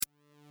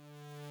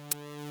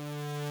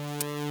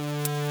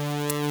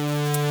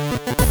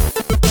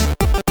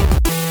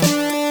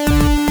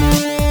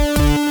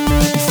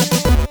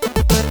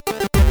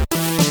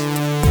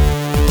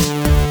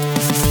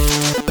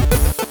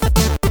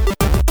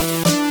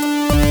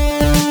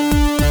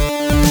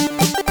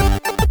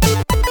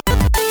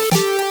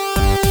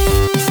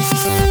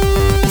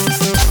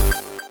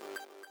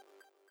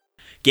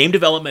Game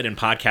development and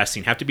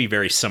podcasting have to be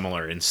very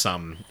similar in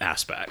some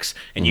aspects.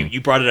 And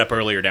you brought it up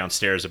earlier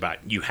downstairs about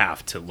you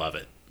have to love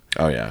it.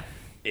 Oh, yeah.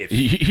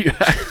 You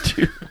have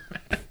to.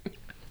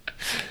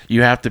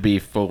 You have to be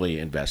fully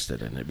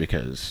invested in it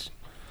because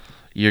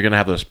you're going to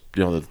have those,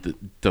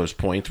 those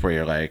points where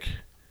you're like,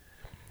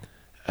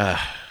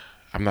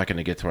 I'm not going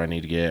to get to where I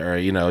need to get.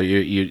 Or,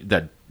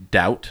 that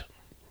doubt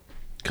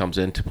comes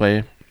into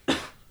play.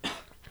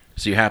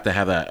 So you have to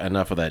have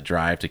enough of that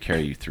drive to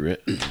carry you through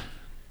it.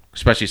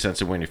 Especially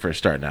since when you're first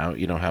starting out,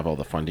 you don't have all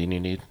the funding you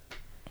need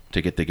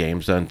to get the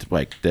games done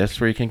like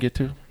this where you can get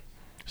to.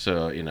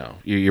 So,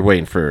 you're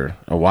waiting for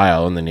a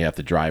while, and then you have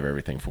to drive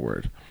everything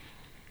forward.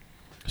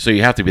 So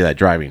you have to be that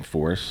driving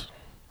force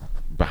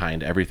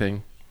behind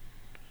everything.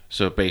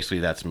 So basically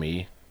that's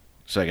me.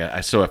 So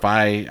if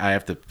I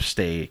have to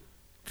stay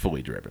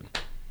fully driven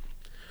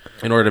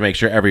in order to make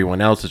sure everyone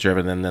else is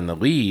driven, and then the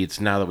leads,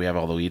 now that we have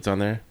all the leads on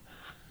there,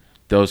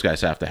 those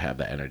guys have to have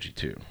that energy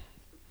too.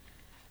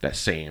 That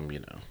same,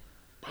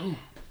 boom,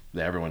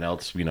 that everyone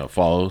else,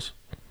 follows.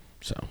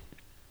 So,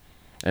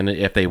 and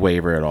if they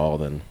waver at all,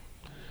 then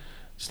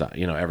it's not,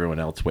 everyone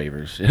else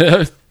wavers.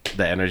 The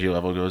energy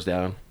level goes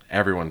down.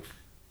 Everyone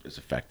is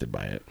affected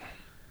by it.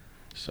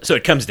 So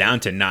it comes down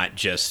to not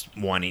just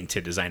wanting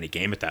to design a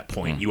game at that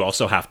point. You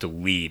also have to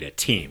lead a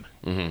team.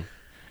 Mm-hmm.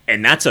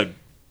 And that's a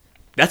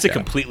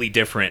completely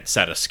different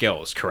set of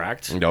skills,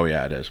 correct? Oh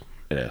yeah, it is.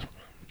 It is.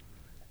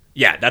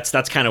 Yeah, that's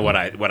kind of what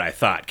I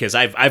thought, because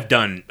I've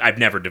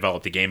never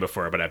developed a game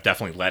before, but I've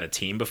definitely led a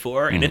team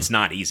before, and it's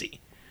not easy.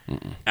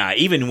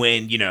 Even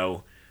when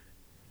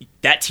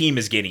that team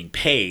is getting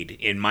paid.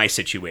 In my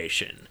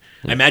situation,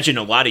 I imagine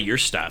a lot of your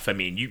stuff. I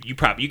mean, you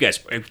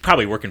guys are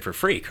probably working for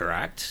free,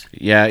 correct?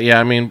 Yeah.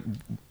 I mean,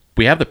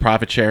 we have the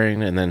profit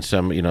sharing, and then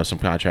some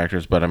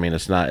contractors, but I mean,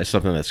 it's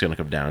something that's going to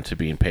come down to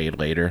being paid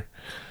later.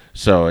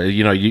 So,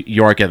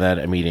 you aren't getting that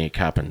immediate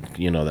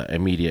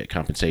immediate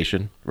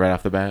compensation right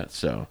off the bat.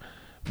 So,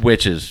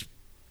 which is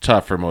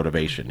tough for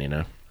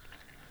motivation,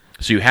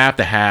 So you have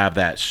to have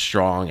that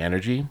strong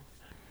energy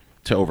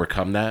to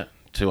overcome that,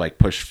 to like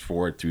push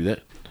forward through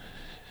that.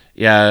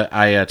 Yeah,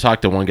 I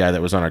talked to one guy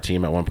that was on our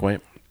team at one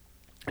point,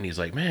 and he's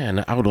like,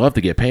 "Man, I would love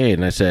to get paid."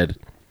 And I said,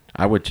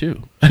 "I would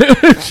too."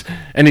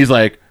 And he's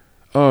like,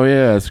 "Oh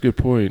yeah, that's a good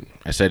point."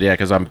 I said, "Yeah,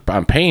 because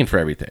I'm paying for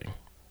everything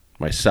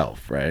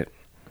myself, right?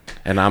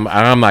 And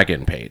I'm not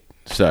getting paid."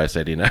 So I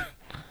said,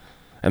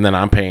 and then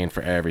I'm paying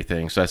for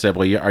everything. So I said,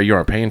 well, you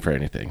aren't paying for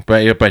anything,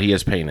 but he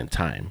is paying in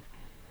time.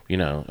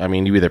 I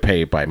mean, you either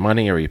pay by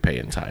money or you pay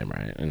in time,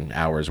 right? And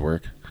hours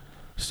work.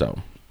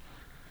 So.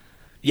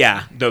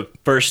 Yeah, the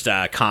first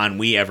con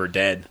we ever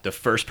did, the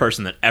first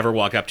person that ever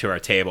walked up to our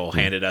table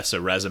handed us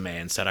a resume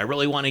and said, "I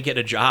really want to get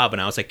a job."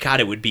 And I was like, God,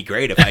 it would be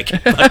great if I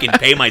could fucking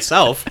pay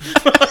myself.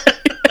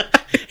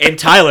 And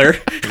Tyler,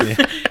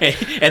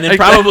 and then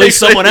probably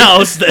someone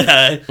else.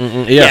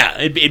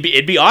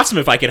 It'd be awesome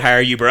if I could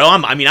hire you, bro.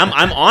 I'm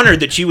honored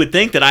that you would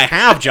think that I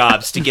have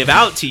jobs to give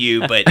out to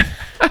you, but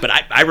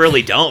I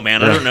really don't,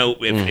 man. I don't know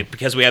if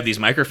because we have these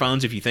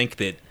microphones, if you think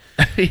that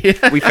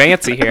we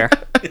fancy here.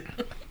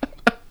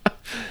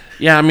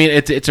 Yeah, I mean,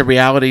 it's a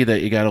reality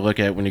that you got to look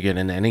at when you get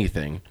into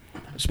anything,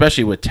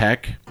 especially with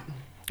tech.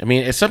 I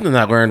mean, it's something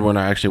that I learned when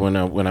I went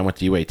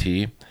to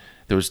UAT.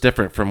 That was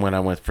different from when I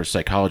went for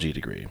psychology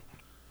degree.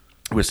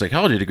 With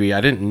psychology degree, I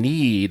didn't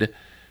need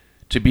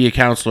to be a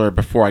counselor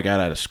before I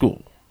got out of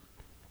school.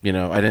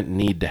 I didn't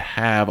need to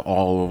have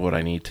all of what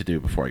I need to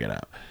do before I get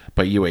out.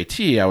 But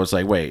UAT, I was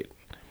like, wait,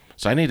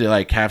 so I need to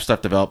like have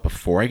stuff developed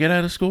before I get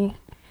out of school?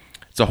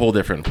 It's a whole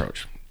different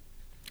approach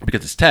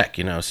because it's tech,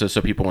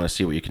 so people want to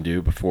see what you can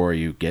do before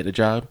you get a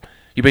job.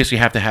 You basically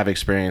have to have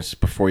experience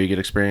before you get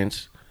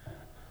experience,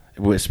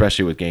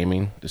 especially with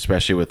gaming,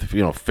 especially with,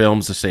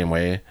 films the same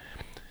way.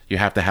 You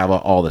have to have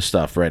all the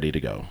stuff ready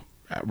to go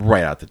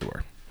right out the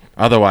door.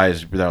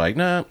 Otherwise, they're like,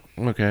 nah,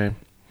 okay.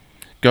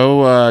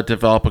 Go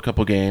develop a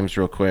couple games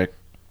real quick.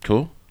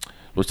 Cool.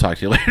 We'll talk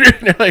to you later.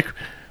 And they're like,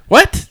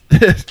 what?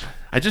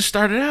 I just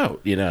started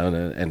out,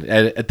 and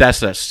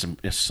that's a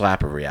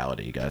slap of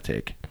reality you got to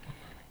take,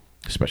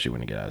 especially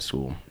when you get out of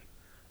school.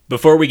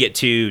 Before we get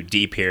too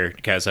deep here,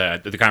 because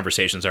the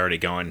conversation's already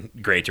going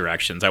great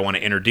directions, I want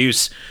to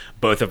introduce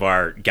both of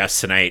our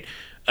guests tonight.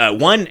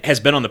 One has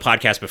been on the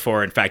podcast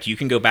before. In fact, you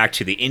can go back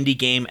to the Indie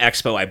Game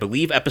Expo, I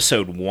believe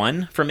episode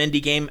 1 from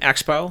Indie Game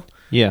Expo.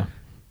 Yeah.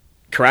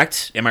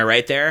 Correct? Am I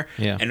right there?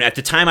 Yeah. And at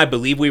the time, I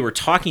believe we were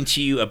talking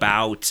to you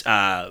about,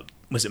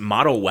 was it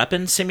Model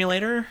Weapons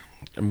Simulator?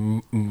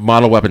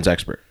 Model Weapons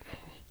Expert.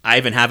 I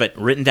even have it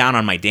written down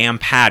on my damn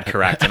pad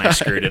correct, and I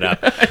screwed it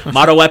up.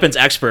 Model Weapons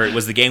Expert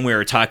was the game we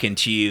were talking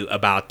to you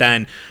about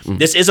then.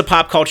 This is a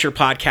pop culture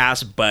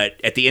podcast,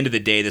 but at the end of the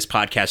day, this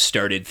podcast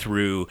started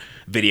through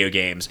video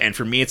games. And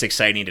for me, it's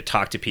exciting to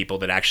talk to people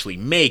that actually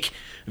make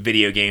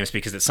video games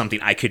because it's something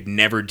I could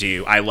never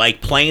do. I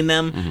like playing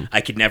them.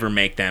 I could never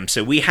make them.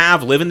 So we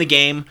have Live in the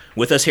Game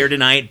with us here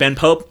tonight, Ben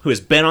Pope, who has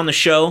been on the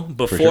show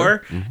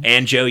before,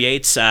 and Joe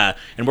Yates. And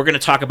we're going to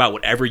talk about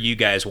whatever you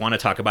guys want to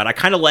talk about. I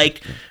kind of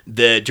like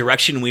the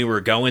direction we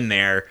were going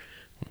there.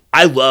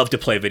 I love to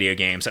play video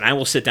games, and I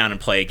will sit down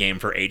and play a game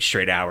for 8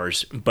 straight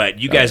hours. But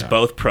you guys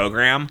both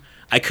program.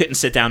 I couldn't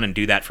sit down and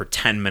do that for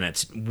 10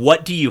 minutes.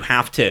 What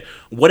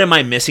am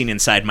I missing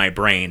inside my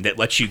brain that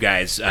lets you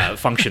guys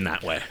function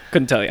that way?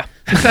 Couldn't tell you.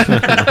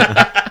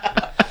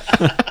 I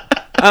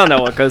don't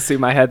know what goes through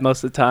my head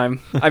most of the time.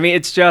 I mean,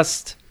 it's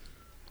just,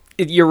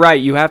 you're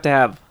right. You have to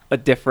have a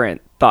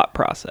different thought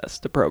process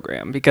to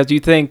program because you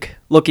think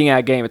looking at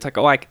a game, it's like,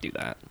 oh, I could do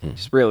that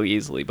just really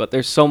easily. But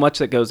there's so much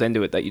that goes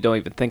into it that you don't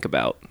even think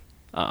about.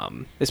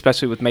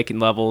 Especially with making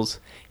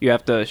levels, you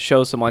have to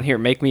show someone, here,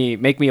 make me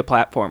a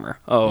platformer.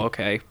 Oh,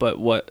 okay, but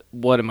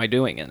what am I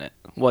doing in it?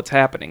 What's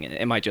happening in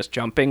it? Am I just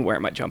jumping? Where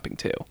am I jumping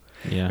to?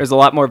 Yeah. There's a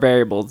lot more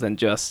variables than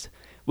just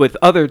with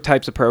other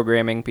types of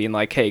programming being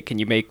like, hey, can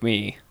you make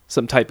me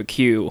some type of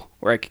queue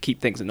where I could keep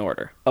things in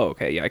order? Oh,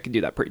 okay, yeah, I can do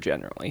that pretty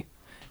generally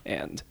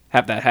and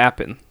have that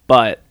happen.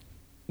 But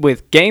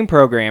with game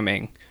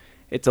programming,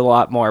 it's a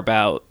lot more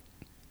about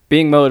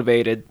being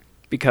motivated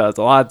because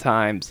a lot of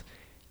times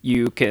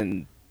you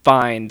can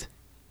find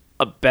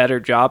a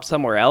better job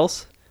somewhere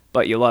else,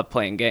 but you love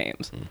playing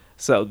games.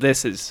 So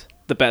this is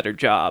the better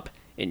job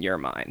in your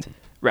mind,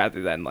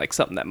 rather than like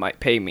something that might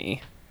pay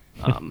me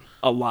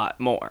a lot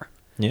more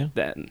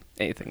than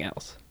anything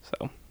else.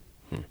 So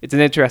it's an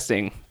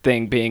interesting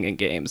thing being in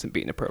games and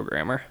being a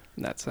programmer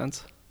in that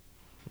sense.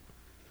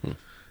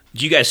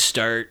 Do you guys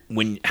start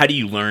how do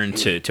you learn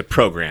to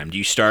program? Do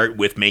you start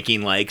with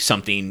making like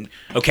something,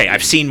 okay,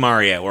 I've seen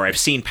Mario or I've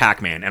seen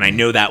Pac-Man and I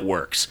know that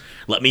works.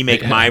 Let me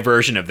make my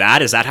version of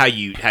that. Is that how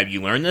you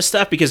learn this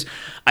stuff? Because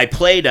I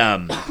played,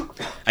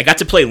 I got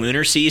to play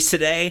Lunar Seas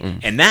today,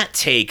 and that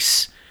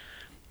takes,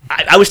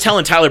 I was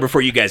telling Tyler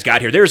before you guys got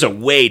here, there's a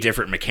way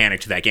different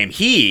mechanic to that game.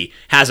 He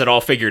has it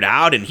all figured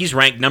out, and he's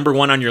ranked number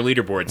 1 on your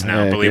leaderboards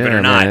now, believe it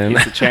or not. Man.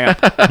 He's the champ.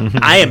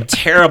 I am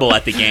terrible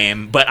at the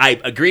game, but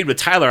I agreed with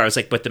Tyler. I was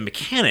like, but the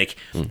mechanic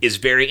is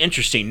very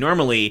interesting.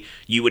 Normally,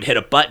 you would hit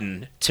a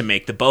button to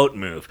make the boat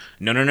move.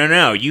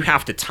 No. You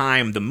have to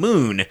time the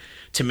moon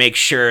to make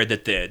sure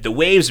that the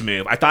waves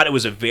move. I thought it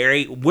was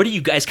where do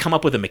you guys come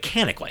up with a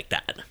mechanic like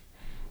that?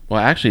 Well,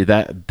 actually,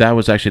 that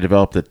was actually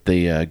developed at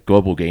the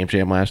Global Game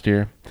Jam last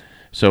year.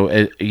 So,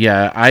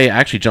 I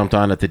actually jumped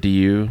on at the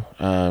DU,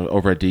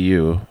 over at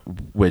DU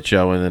with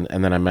Joe,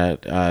 and then I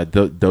met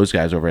those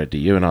guys over at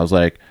DU, and I was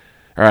like,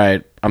 all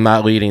right, I'm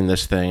not leading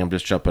this thing, I'm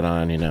just jumping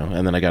on,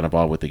 and then I got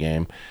involved with the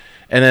game.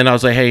 And then I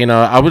was like, hey,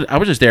 I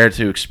was just there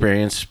to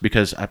experience,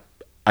 because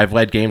I've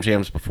led game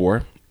jams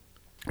before,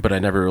 but I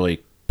never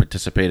really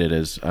participated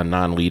as a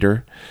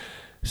non-leader.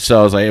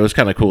 So I was like, it was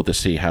kind of cool to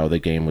see how the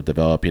game would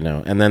develop,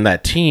 And then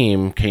that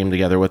team came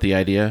together with the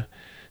idea.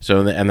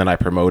 So, and then I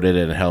promoted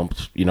it and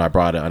helped, I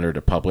brought it under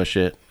to publish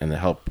it and to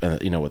help,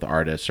 with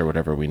artists or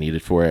whatever we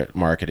needed for it,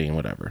 marketing,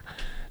 whatever.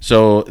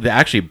 So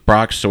actually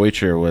Brock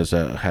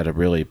Soicher had a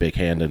really big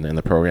hand in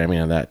the programming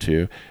of that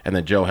too. And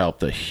then Joe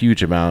helped a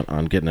huge amount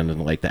on getting into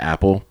like the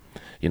Apple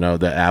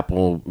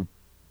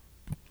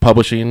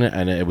publishing.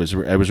 And it was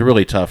a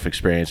really tough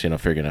experience,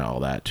 figuring out all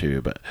that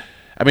too. But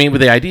I mean,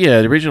 with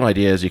the original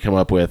ideas you come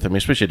up with,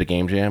 especially at the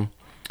Game Jam,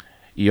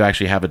 you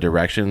actually have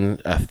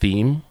a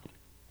theme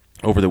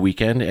over the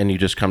weekend, and you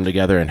just come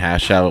together and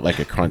hash out like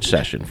a crunch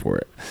session for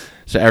it.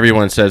 So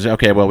everyone says,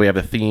 okay, well, we have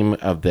a theme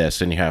of this,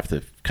 and you have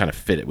to kind of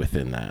fit it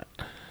within that.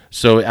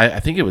 So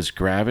I think it was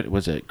Gravity.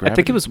 Was it Gravity? I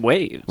think it was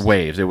Waves.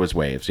 Waves. It was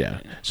Waves,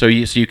 yeah. So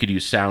you could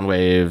use sound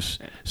waves,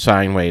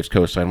 sine waves,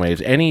 cosine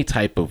waves, any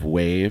type of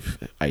wave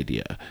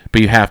idea,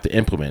 but you have to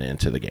implement it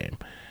into the game.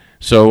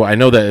 So I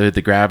know that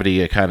the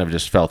Gravity, it kind of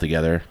just fell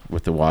together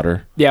with the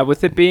water. Yeah,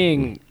 with it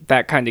being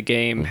that kind of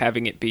game,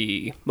 having it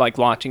be like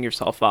launching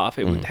yourself off,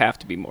 it would have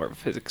to be more of a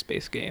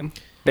physics-based game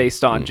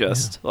based on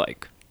just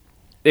like,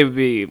 it would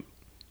be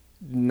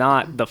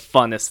not the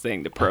funnest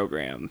thing to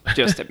program,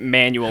 just a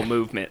manual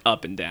movement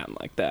up and down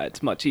like that.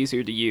 It's much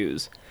easier to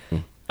use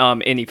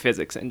any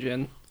physics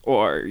engine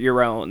or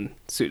your own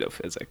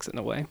pseudo-physics in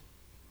a way.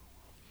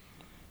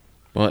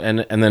 Well,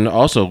 and then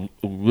also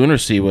Lunar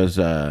Sea was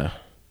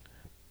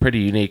pretty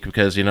unique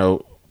because,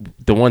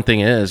 the one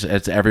thing is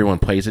everyone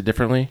plays it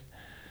differently.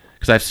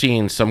 Because I've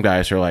seen some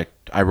guys who are like,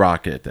 I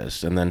rock at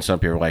this, and then some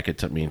people are like, it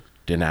took me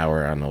an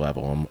hour on the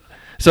level.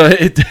 So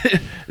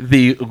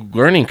the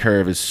learning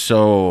curve is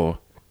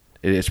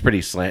it's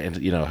pretty slant,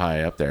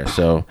 high up there.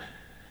 So,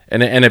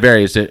 and it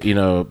varies,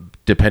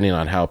 depending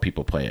on how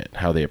people play it,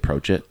 how they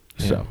approach it.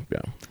 Yeah. So,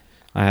 yeah.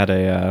 I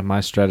had my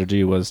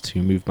strategy was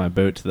to move my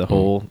boat to the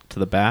hole to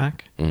the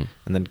back, and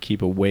then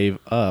keep a wave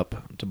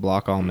up to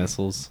block all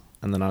missiles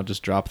and then I'll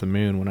just drop the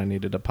moon when I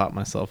needed to pop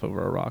myself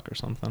over a rock or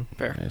something.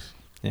 Fair. Nice.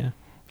 Yeah.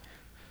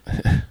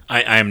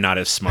 I am not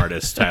as smart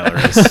as Tyler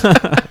is,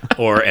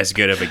 or as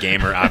good of a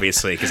gamer,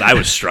 obviously, because I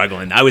was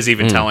struggling. I was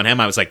even telling him,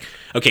 I was like,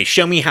 okay,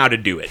 show me how to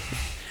do it.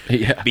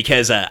 Yeah.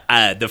 Because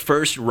the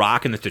first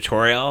rock in the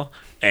tutorial,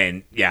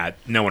 and yeah,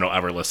 no one will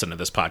ever listen to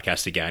this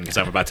podcast again because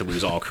I'm about to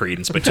lose all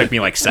credence, but it took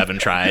me like 7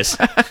 tries.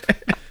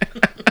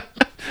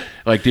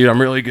 Like, dude, I'm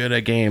really good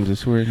at games. I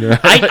swear.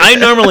 I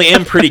normally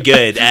am pretty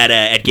good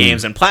at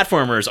games, and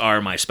platformers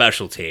are my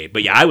specialty.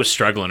 But yeah, I was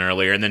struggling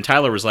earlier, and then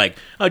Tyler was like,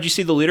 "Oh, did you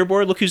see the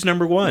leaderboard? Look who's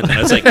number 1." And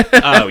I was like,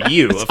 "Oh,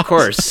 you, of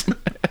course."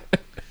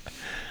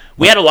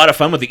 We had a lot of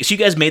fun with it. So you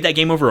guys made that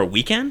game over a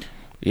weekend?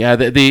 Yeah,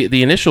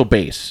 the initial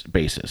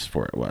basis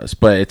for it was,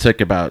 but it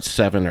took about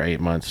 7 or 8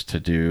 months to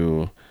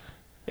do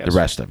Yes. the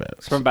rest of it.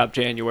 It's from about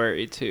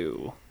January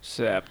to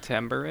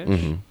September-ish.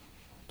 Something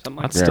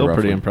like That's that. still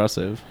roughly. pretty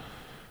impressive.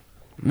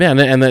 Man,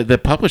 and the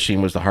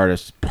publishing was the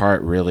hardest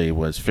part. Really,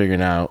 was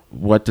figuring out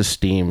what does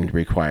Steam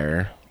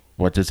require,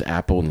 what does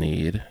Apple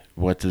need,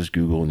 what does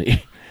Google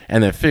need,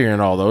 and then figuring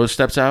all those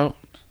steps out.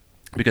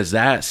 Because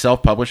that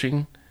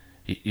self-publishing,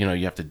 you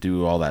have to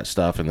do all that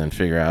stuff and then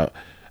figure out.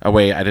 Oh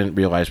wait, I didn't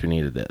realize we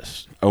needed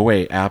this. Oh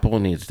wait, Apple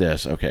needs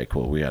this. Okay,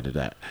 cool, we got to do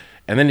that.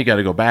 And then you got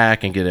to go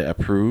back and get it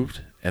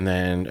approved. And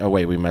then, oh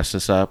wait, we messed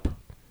this up.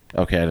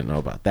 Okay, I didn't know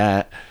about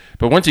that.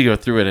 But once you go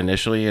through it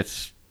initially,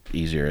 it's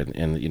easier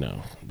in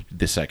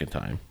the second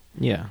time.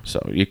 Yeah.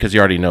 So because you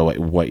already know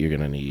what you're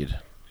gonna need,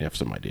 you have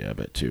some idea of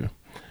it too.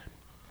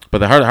 But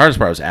the hardest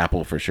part was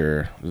Apple for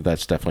sure.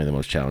 That's definitely the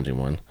most challenging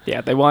one.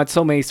 Yeah, they want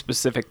so many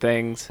specific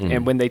things,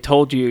 and when they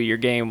told you your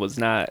game was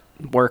not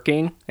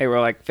working, they were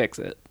like, "Fix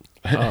it."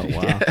 Oh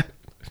wow.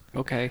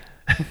 Okay,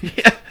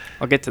 Yeah.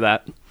 I'll get to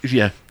that.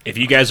 Yeah. If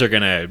you guys are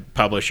going to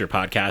publish your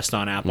podcast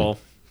on Apple,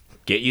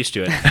 get used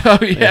to it. Oh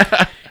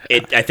yeah.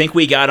 I think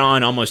we got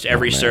on almost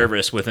every man.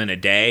 service within a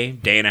day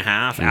and a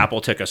half. Apple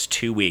took us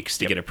 2 weeks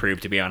to get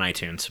approved to be on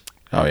iTunes.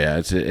 Oh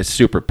yeah. It's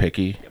super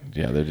picky.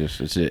 Yeah. They're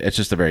just it's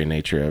just the very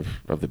nature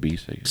of the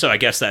beast. I guess. So I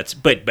guess that's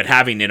but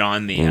having it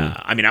on the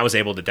I mean, I was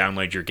able to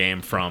download your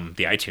game from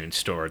the iTunes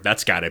store.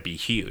 That's got to be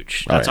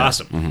huge. That's yeah.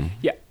 awesome.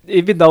 Yeah,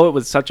 even though it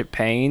was such a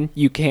pain,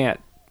 you can't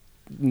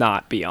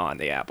not be on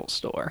the Apple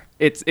Store.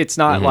 It's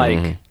not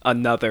like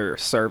another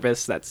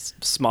service that's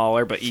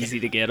smaller but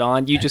easy to get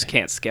on. You just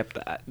can't skip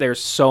that.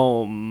 There's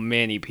so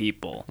many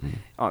people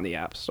on the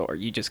App Store.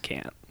 You just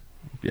can't.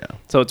 Yeah.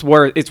 So it's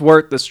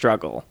worth the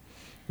struggle.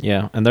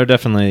 Yeah, and they're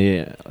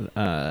definitely,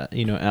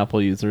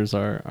 Apple users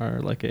are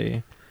like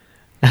a,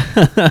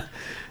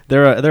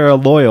 they're a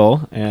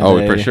loyal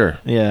and for sure.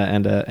 Yeah,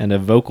 and a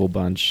vocal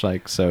bunch.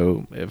 Like,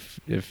 so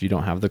if you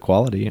don't have the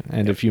quality,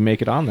 and if you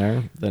make it on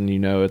there, then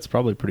it's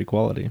probably pretty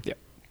quality. Yep.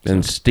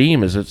 And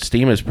Steam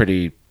is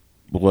pretty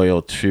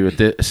loyal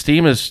to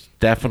Steam is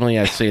definitely,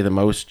 I'd say, the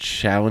most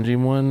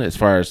challenging one as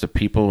far as the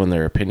people and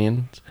their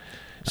opinions.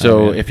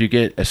 So yeah. if you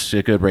get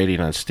a good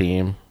rating on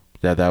Steam,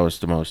 that was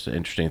the most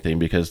interesting thing,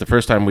 because the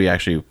first time we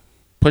actually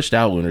pushed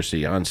out Lunar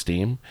Sea on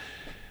Steam,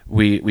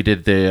 we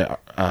did the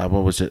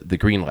what was it, the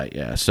green light?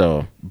 Yeah.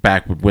 So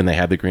back when they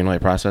had the green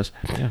light process.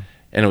 Yeah.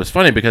 And it was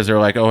funny because they were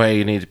like, "Oh,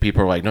 hey,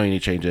 people were like, no, you need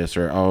to change this,"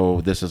 or "Oh,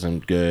 this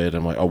isn't good."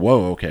 I'm like, "Oh,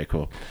 whoa, okay,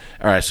 cool."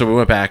 All right, so we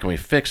went back and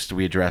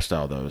we addressed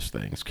all those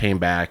things, came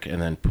back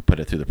and then put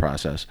it through the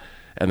process,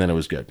 and then it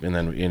was good. And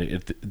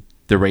then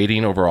the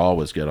rating overall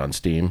was good on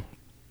Steam,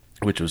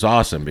 which was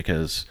awesome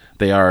because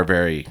they are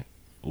very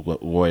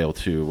loyal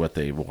to what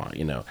they want.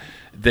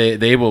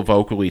 They will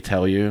vocally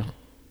tell you,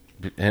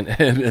 and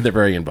they're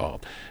very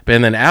involved.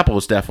 And then Apple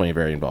is definitely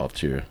very involved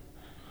too.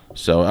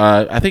 So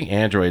I think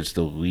Android's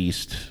the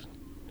least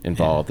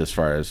involved as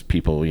far as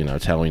people,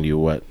 telling you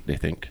what they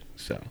think.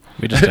 So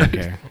We just don't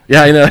care.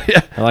 yeah, I know.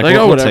 Yeah. Like,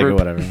 oh, we'll take whatever, it,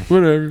 whatever.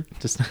 whatever.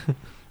 Just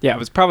Yeah, it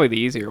was probably the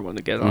easier one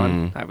to get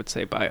on, I would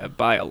say,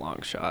 by a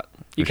long shot.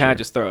 You kind of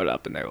just throw it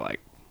up and they're like,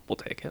 "We'll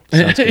take it."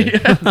 sounds good.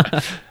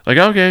 Yeah. Like,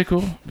 okay,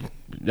 cool.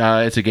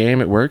 It's a game.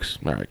 It works.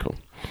 All right, cool.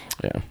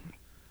 Yeah.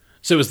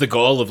 So is the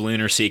goal of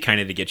Lunar Sea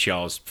kind of to get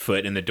y'all's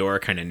foot in the door,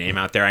 kind of name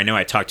out there? I know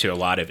I talked to a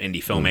lot of indie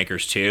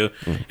filmmakers too,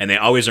 and they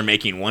always are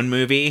making one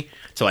movie.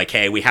 So like,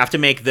 hey, we have to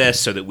make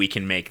this so that we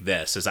can make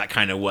this. Is that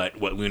kind of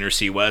what Lunar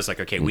Sea was? Like,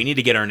 okay, we need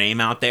to get our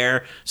name out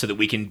there so that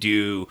we can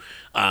do,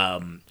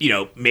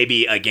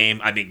 maybe a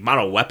game. I think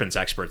Model Weapons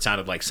Expert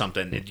sounded like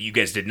something that you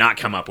guys did not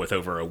come up with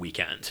over a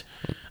weekend.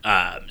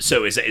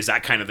 So is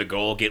that kind of the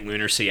goal? Get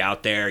Lunar Sea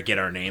out there, get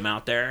our name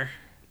out there?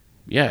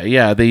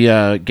 Yeah.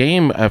 The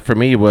game for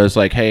me was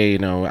like, hey,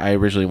 I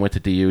originally went to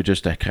DU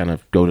just to kind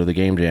of go to the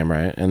game jam,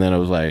 right? And then I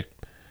was like,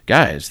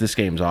 guys, this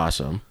game's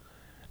awesome.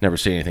 Never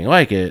seen anything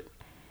like it.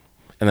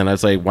 And then I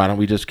was like, why don't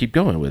we just keep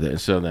going with it? And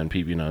so then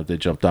people, they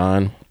jumped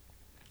on,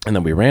 and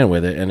then we ran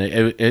with it, and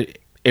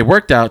it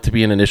worked out to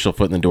be an initial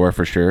foot in the door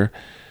for sure,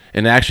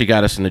 and it actually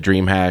got us into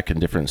DreamHack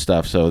and different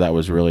stuff. So that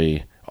was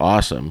really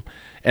awesome.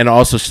 And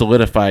also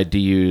solidified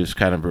DU's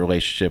kind of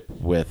relationship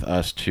with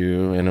us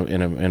too, in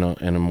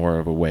a more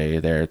of a way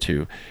there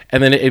too.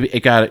 And then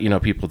it got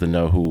people to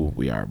know who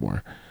we are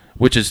more,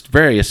 which is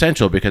very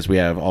essential because we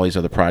have all these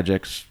other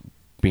projects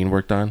being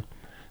worked on.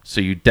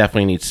 So you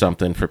definitely need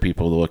something for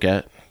people to look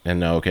at and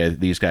know, okay,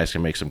 these guys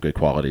can make some good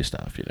quality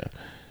stuff, you know.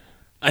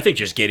 I think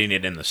just getting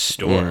it in the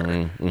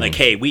store. Like,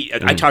 hey,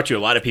 I talked to a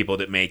lot of people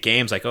that make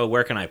games like, oh,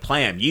 where can I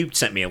play them? You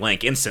sent me a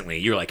link instantly.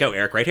 You're like, oh,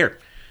 Eric, right here.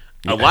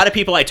 A lot of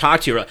people I talk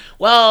to are like,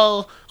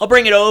 well, I'll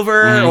bring it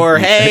over, or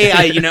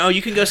hey,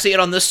 you can go see it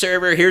on this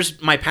server.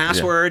 Here's my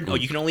password. Oh,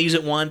 you can only use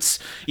it once.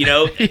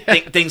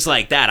 Things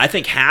like that. I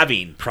think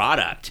having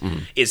product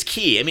is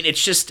key. I mean,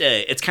 it's just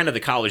it's kind of the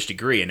college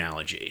degree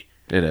analogy.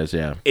 It is,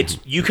 yeah. It's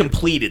you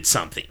completed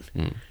something.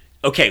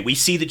 Okay, we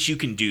see that you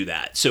can do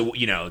that. So,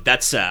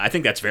 that's I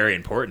think that's very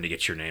important to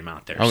get your name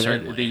out there. Oh,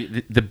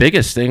 certainly. The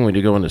biggest thing when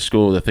you go into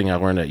school, the thing I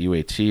learned at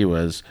UAT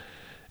was,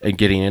 in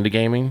getting into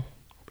gaming,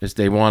 is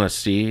they want to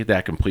see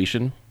that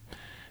completion,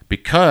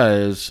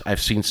 because I've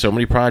seen so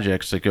many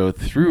projects that go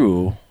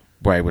through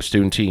with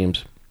student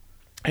teams.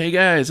 Hey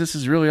guys, this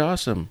is really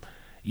awesome.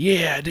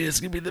 Yeah, dude,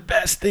 it's gonna be the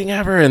best thing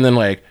ever. And then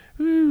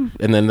woo,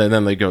 and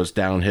then it goes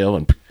downhill,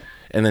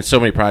 and then so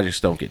many projects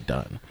don't get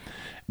done.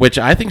 Which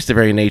I think is the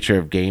very nature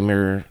of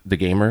the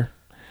gamer,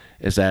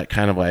 is that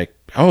kind of like,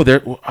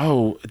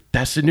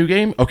 that's the new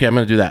game? Okay, I'm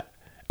going to do that.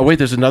 Oh, wait,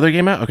 there's another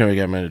game out? Okay,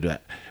 I'm going to do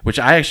that. Which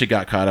I actually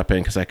got caught up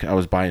in because I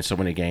was buying so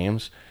many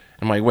games.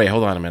 I'm like, wait,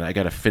 hold on a minute. I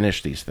got to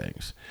finish these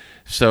things.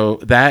 So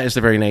that is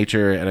the very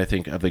nature, and I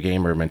think, of the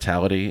gamer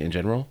mentality in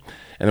general.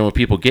 And then when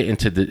people get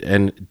into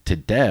to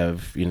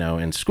dev,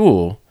 in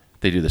school,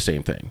 they do the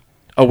same thing.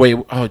 Oh, wait,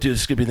 dude,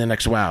 this is going to be the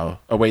next WoW.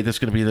 Oh, wait, this is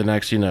going to be the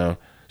next,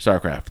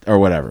 StarCraft or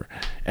whatever.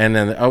 And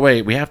then, oh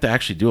wait, we have to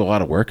actually do a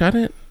lot of work on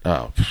it?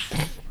 Oh,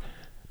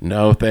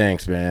 no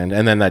thanks, man.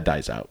 And then that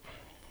dies out.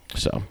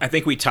 So I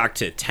think we talked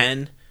to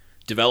 10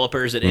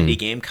 developers at Indie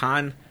Game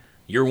Con.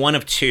 You're one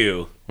of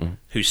 2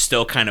 who's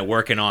still kind of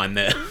working on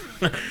the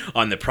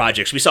on the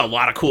projects. We saw a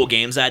lot of cool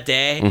games that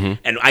day,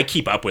 and I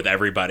keep up with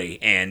everybody.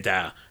 And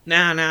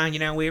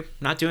we're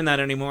not doing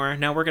that anymore.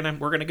 No, we're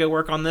gonna go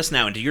work on this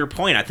now. And to your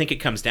point, I think it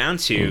comes down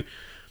to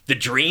the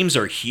dreams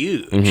are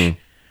huge,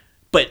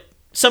 but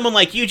someone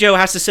like you, Joe,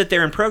 has to sit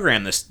there and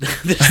program this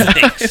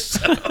thing.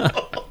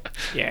 So.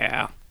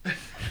 Yeah.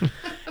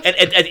 And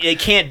it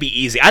can't be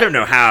easy. I don't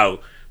know how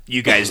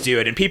you guys do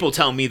it. And people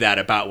tell me that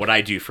about what I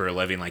do for a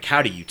living. Like,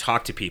 how do you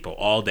talk to people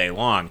all day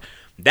long?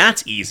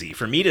 That's easy.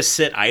 For me to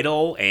sit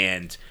idle,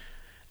 and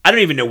I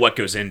don't even know what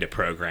goes into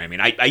programming.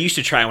 I used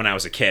to try when I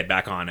was a kid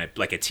back on a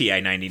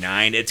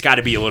TI-99. It's got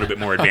to be a little bit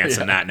more advanced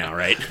than that now,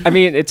 right? I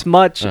mean,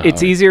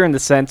 it's easier in the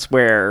sense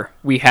where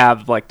we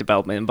have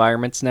development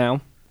environments now.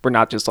 We're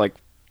not just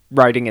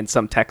writing in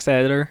some text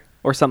editor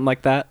or something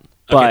like that.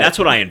 But okay, that's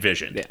what I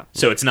envisioned. Yeah.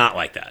 So it's not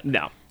like that.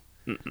 No.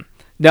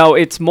 No,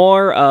 it's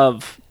more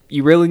of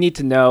you really need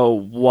to know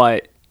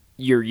what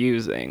you're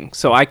using.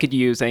 So I could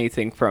use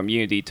anything from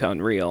Unity to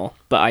Unreal,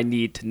 but I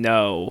need to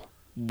know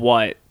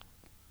what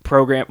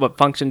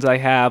functions I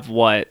have,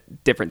 what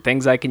different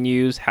things I can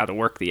use, how to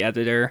work the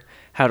editor,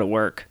 how to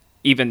work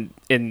even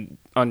in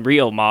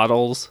Unreal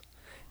models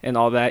and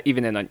all that,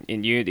 even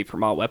in Unity for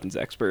Model Weapons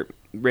Expert,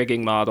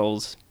 rigging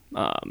models,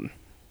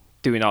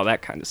 doing all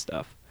that kind of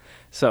stuff.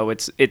 So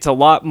it's a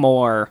lot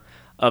more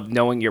of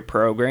knowing your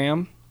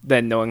program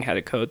than knowing how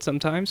to code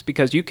sometimes,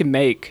 because you can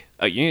make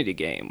a Unity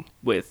game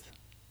with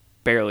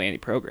barely any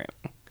programming.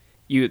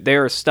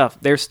 There's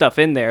stuff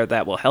in there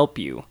that will help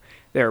you.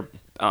 There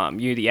are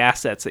Unity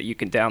assets that you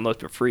can download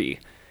for free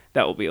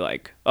that will be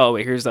like, oh,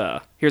 here's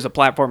a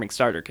platforming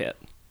starter kit.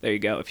 There you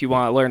go. If you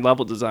want to learn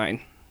level design,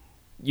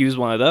 use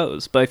one of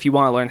those. But if you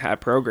want to learn how to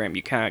program,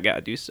 you kind of got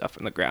to do stuff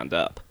from the ground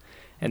up.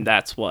 And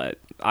that's what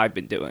I've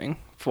been doing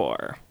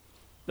for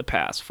the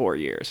past 4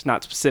 years.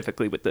 Not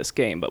specifically with this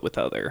game, but with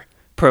other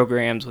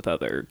programs, with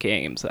other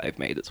games that I've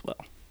made as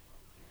well.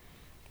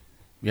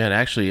 Yeah, and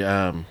actually,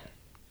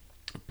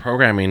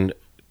 programming,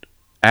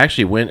 I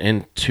actually went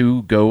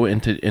into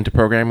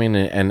programming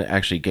and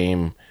actually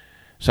game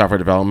software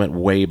development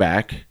way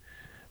back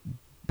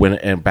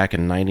back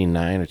in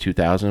 99 or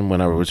 2000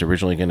 when I was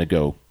originally going to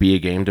go be a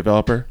game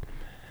developer.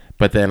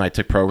 But then I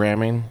took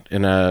programming,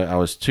 and I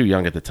was too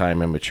young at the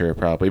time, immature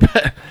probably,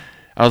 but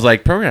I was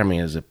like, programming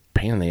is a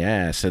pain in the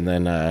ass. And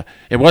then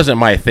it wasn't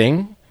my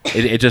thing.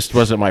 It just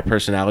wasn't my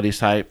personality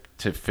type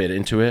to fit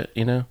into it,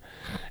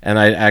 And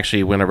I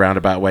actually went a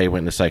roundabout way,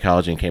 went into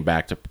psychology, and came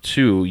back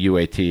to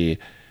UAT.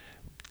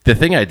 The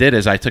thing I did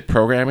is I took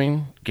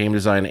programming, game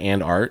design,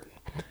 and art,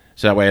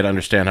 so that way I'd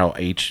understand how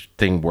each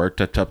thing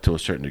worked up to a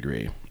certain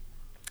degree.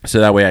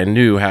 So that way I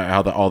knew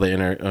how all the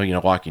inner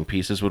locking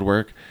pieces would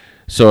work.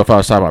 So if I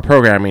was talking about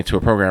programming to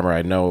a programmer,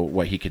 I'd know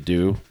what he could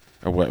do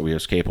or what he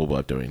was capable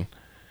of doing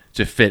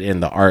to fit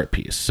in the art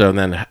piece. So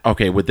then,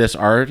 okay, with this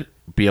art,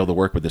 be able to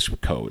work with this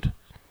code.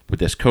 With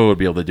this code,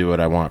 be able to do what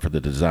I want for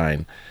the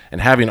design.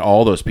 And having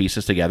all those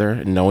pieces together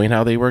and knowing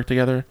how they work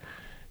together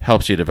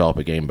helps you develop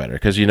a game better.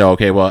 Because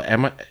okay,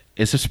 well,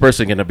 is this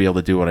person going to be able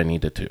to do what I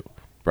need it to?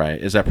 Right?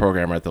 Is that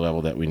programmer at the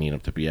level that we need them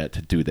to be at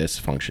to do this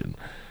function?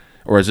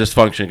 Or is this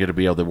function going to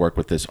be able to work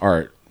with this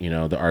art,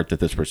 the art that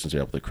this person's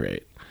able to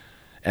create?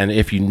 And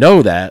if you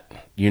know that,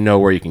 you know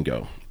where you can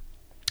go.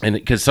 And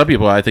because some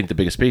people, I think the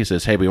biggest piece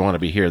is, hey, we want to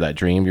be here, that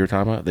dream you were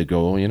talking about, the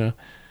goal,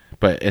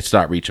 but it's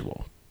not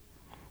reachable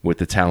with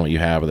the talent you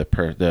have or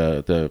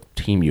the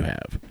team you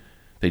have.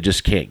 They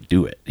just can't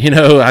do it,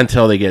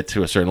 until they get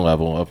to a certain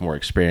level of more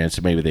experience.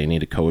 Maybe they need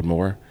to code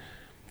more,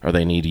 or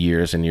they need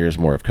years and years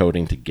more of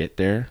coding to get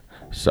there.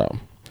 So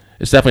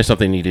it's definitely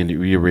something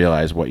you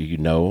realize what you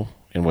know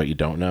and what you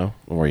don't know,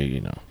 and where you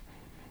know.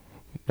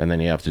 And then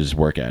you have to just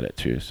work at it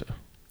too. So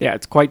Yeah,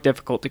 it's quite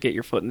difficult to get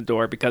your foot in the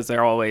door because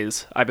they're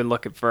always, I've been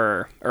looking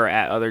for or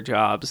at other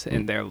jobs,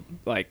 and they're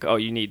like, oh,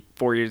 you need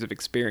 4 years of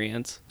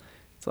experience.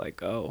 It's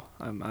like, oh,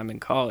 I'm in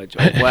college.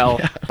 Oh,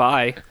 well,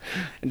 bye.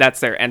 And that's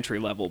their entry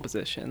level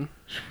position.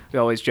 We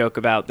always joke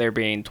about there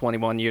being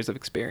 21 years of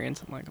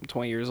experience. I'm like, I'm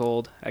 20 years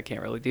old. I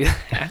can't really do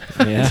that.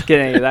 Just get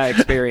any of that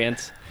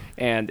experience.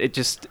 And it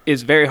just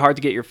is very hard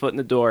to get your foot in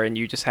the door, and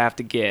you just have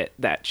to get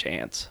that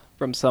chance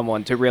from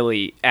someone to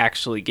really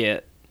actually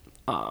get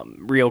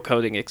real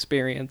coding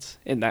experience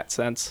in that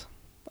sense,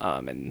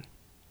 and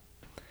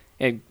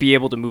be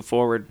able to move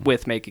forward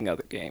with making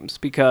other games,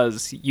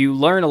 because you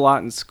learn a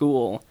lot in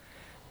school.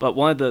 But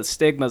one of the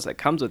stigmas that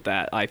comes with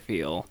that, I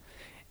feel,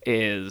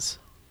 is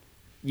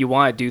you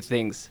want to do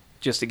things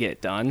just to get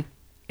it done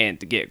and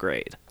to get a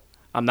grade.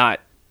 I'm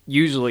not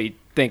usually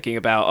thinking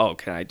about, oh,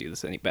 can I do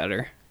this any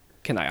better?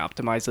 Can I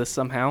optimize this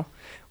somehow?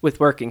 With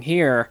working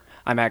here,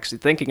 I'm actually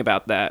thinking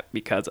about that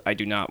because I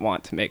do not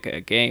want to make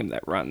a game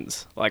that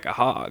runs like a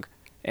hog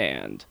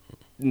and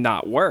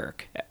not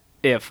work.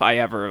 If I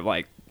ever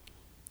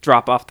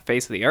drop off the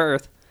face of the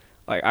earth,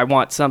 I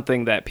want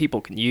something that people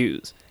can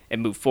use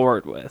and move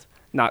forward with.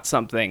 Not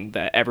something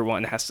that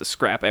everyone has to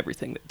scrap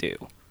everything they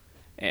do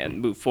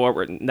and move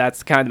forward. And that's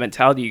the kind of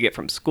mentality you get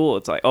from school.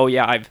 It's like, oh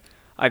yeah,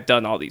 I've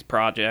done all these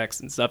projects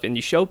and stuff, and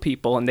you show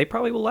people and they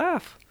probably will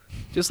laugh.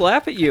 Just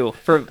laugh at you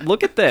for,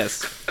 look at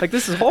this.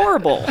 This is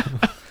horrible.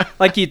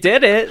 You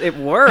did it. It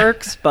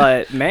works,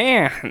 but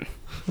man.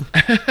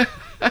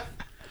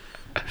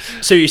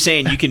 So you're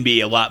saying you can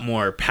be a lot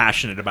more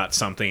passionate about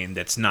something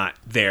that's not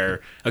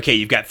there. Okay,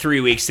 you've got 3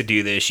 weeks to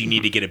do this. You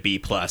need to get a B+,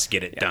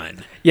 get it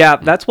done. Yeah,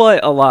 that's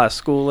what a lot of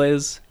school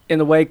is,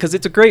 in a way, because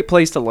it's a great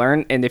place to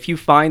learn. And if you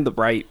find the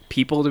right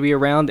people to be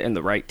around and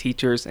the right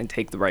teachers and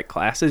take the right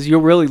classes,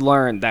 you'll really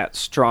learn that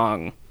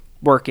strong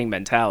working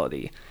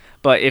mentality.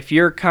 But if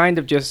you're kind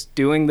of just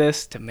doing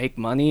this to make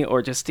money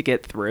or just to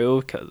get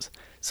through, because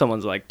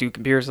someone's like, do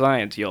computer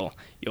science, you'll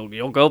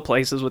go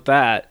places with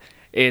that.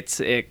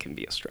 It can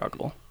be a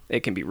struggle.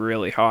 It can be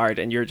really hard,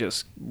 and you're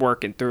just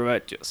working through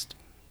it, just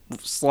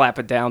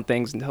slapping down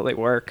things until they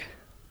work.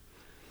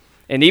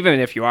 And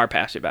even if you are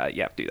passionate about it,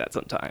 you have to do that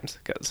sometimes,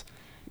 because,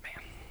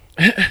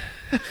 man.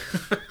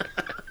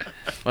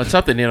 Well, it's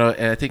something, and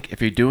I think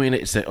if you're doing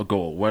it, it's a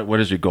goal. What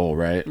is your goal,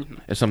 right? Mm-hmm.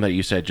 It's something that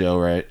you said, Joe,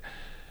 right?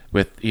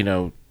 With,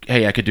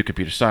 hey, I could do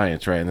computer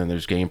science, right? And then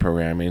there's game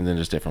programming, and then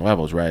there's different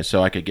levels, right?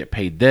 So I could get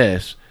paid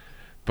this,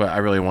 but I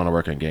really want to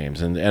work on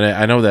games. And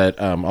I know that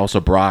also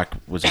Brock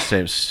was the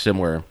same,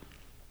 similar,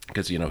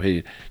 because, he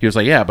was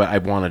like, yeah, but I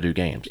want to do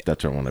games.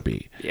 That's what I want to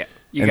be. Yeah.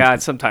 You got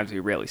to sometimes be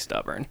really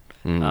stubborn.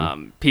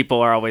 Mm-hmm. People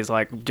are always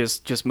like,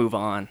 just move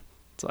on.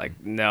 It's like,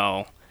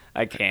 no,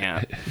 I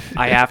can't.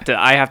 I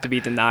have to be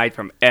denied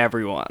from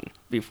everyone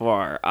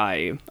before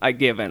I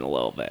give in a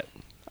little bit.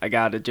 I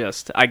got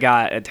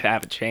to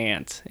have a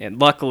chance.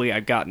 And luckily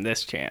I've gotten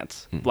this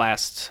chance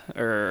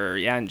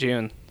in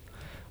June.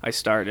 I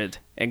started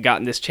and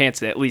gotten this chance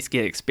to at least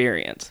get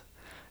experience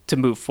to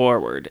move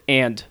forward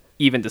and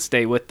even to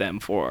stay with them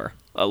for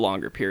a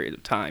longer period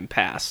of time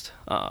past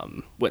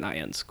when I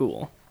end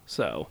school.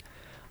 So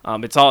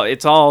it's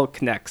all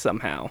connects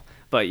somehow.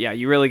 But yeah,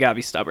 you really got to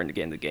be stubborn to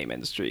get in the game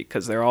industry,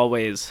 because they're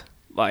always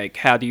like,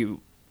 you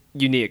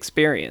need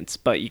experience,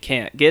 but you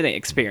can't get any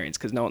experience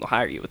because no one will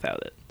hire you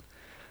without it.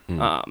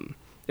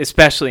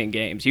 Especially in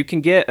games. You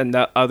can get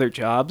other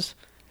jobs.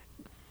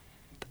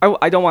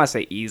 I don't want to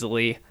say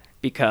easily,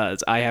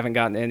 because I haven't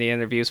gotten any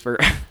interviews for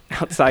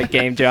outside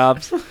game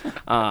jobs.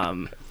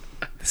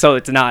 So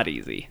it's not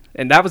easy.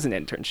 And that was an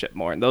internship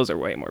more, and those are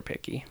way more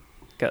picky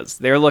because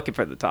they're looking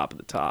for the top of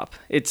the top.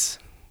 It's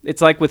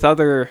like with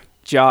other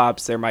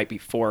jobs, there might be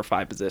 4 or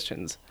 5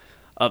 positions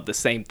of the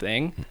same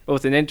thing. But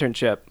with an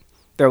internship,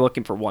 they're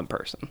looking for one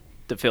person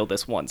to fill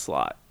this one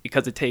slot,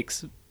 because it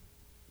takes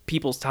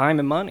people's time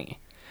and money.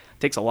 It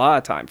takes a lot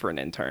of time for an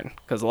intern,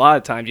 because a lot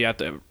of times you have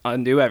to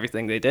undo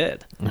everything they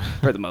did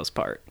for the most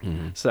part.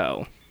 Mm-hmm.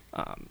 So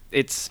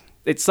it's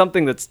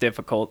something that's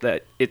difficult,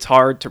 that it's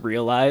hard to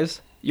realize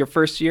your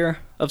first year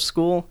of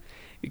school,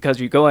 because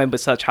you go in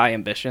with such high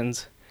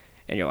ambitions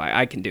and you're like,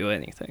 I can do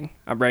anything.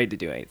 I'm ready to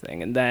do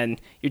anything. And then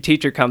your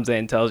teacher comes in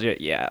and tells you,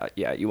 yeah,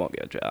 you won't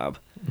get a job.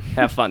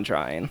 Have fun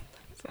trying.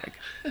 It's like,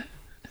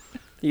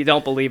 you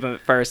don't believe him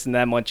at first, and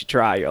then once you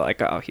try, you're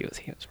like, oh, he was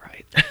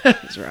right.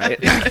 He was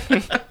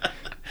right.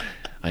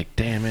 Like,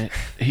 damn it,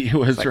 he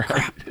was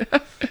right.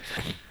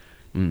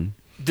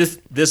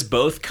 This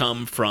both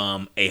come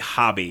from a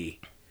hobby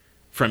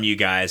from you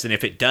guys, and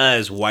if it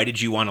does, why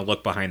did you want to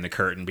look behind the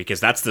curtain? Because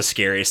that's the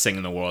scariest thing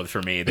in the world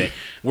for me, that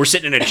we're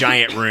sitting in a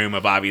giant room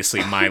of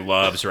obviously my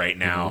loves right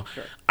now.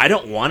 Sure. I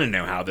don't want to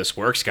know how this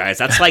works, guys.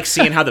 That's like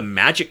seeing how the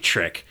magic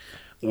trick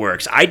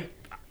works.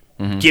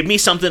 Give me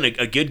something,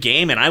 a good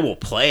game, and I will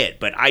play it.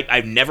 But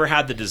I've never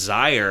had the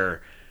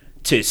desire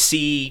to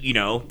see,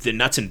 the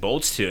nuts and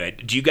bolts to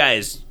it. Do you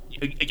guys?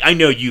 I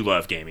know you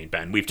love gaming,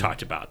 Ben. We've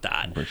talked about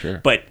that For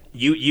sure. But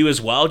you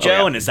as well,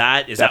 Joe. yeah. And is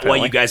that why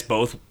Definitely. you guys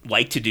both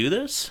like to do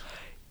this?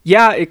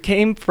 Yeah, it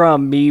came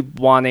from me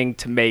wanting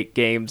to make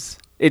games.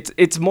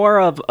 It's more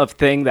of a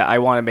thing that I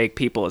want to make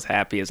people as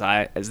happy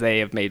as they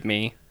have made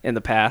me in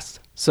the past.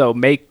 So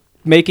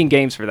making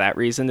games for that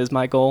reason is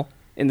my goal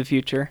in the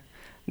future.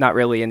 Not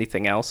really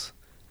anything else.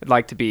 I'd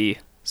like to be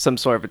some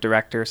sort of a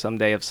director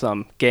someday of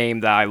some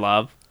game that I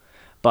love,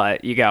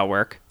 but you gotta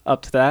work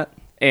up to that.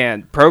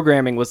 And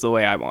programming was the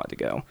way I wanted to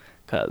go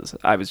because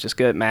I was just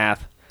good at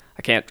math.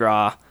 I can't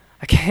draw.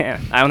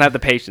 I don't have the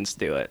patience to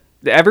do it.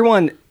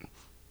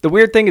 The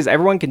weird thing is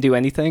everyone can do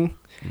anything,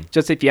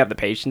 just if you have the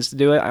patience to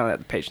do it. I don't have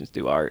the patience to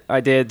do art.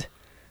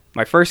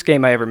 My first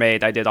game I ever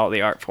made, I did all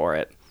the art for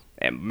it.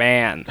 And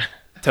man,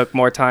 it took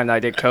more time than I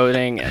did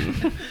coding.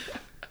 And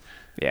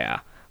yeah,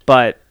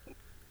 but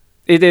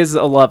it is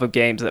a love of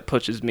games that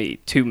pushes me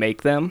to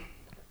make them.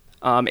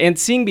 And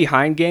seeing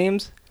behind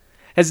games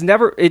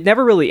never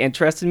really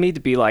interested me to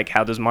be like,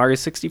 how does Mario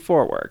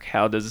 64 work?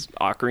 How does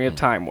Ocarina of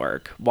Time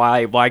work?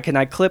 Why can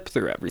I clip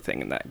through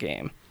everything in that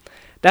game?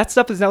 That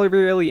stuff has never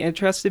really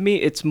interested me.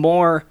 It's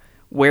more,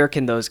 where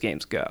can those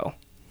games go?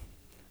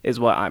 Is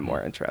what I'm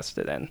more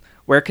interested in.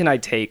 Where can I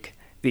take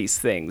these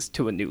things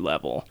to a new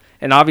level?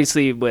 And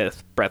obviously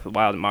with Breath of the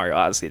Wild and Mario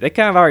Odyssey, they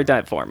kind of already done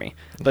it for me.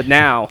 But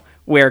now,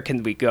 where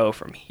can we go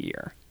from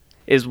here?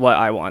 Is what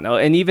I want to know.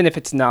 And even if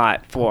it's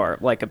not for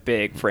like a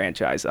big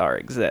franchise that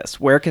already exists,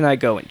 where can I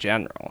go in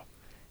general?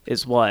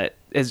 Is what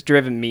has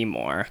driven me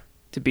more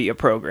to be a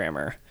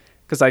programmer.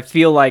 Because I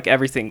feel like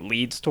everything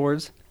leads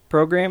towards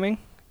programming.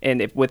 And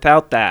if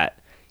without that,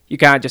 you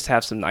kind of just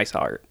have some nice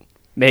art.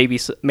 Maybe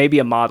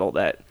a model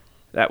that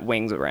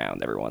wings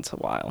around every once in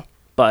a while.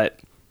 But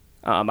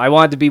I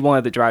wanted to be one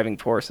of the driving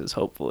forces,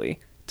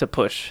 hopefully, to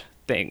push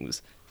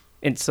things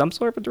in some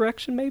sort of a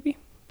direction, maybe.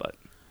 But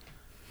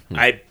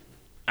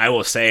I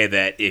will say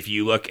that if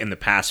you look in the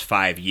past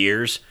 5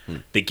 years,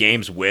 the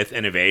games with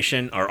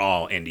innovation are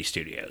all indie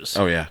studios.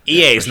 Oh, yeah.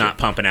 EA is not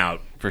pumping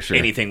out For sure.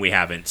 anything we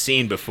haven't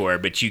seen before,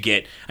 but you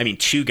get,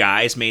 two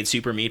guys made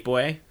Super Meat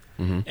Boy,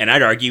 and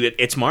I'd argue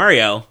it's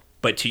Mario,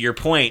 but to your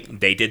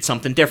point, they did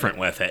something different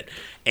with it,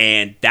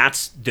 and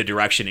that's the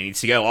direction it needs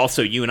to go.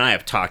 Also, you and I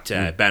have talked,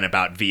 Ben,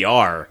 about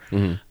VR.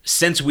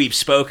 Since we've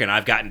spoken,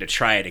 I've gotten to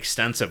try it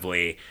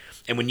extensively,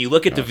 and when you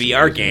look at the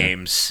VR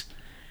games,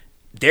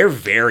 they're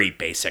very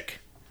basic.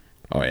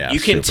 Oh yeah, You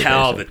can super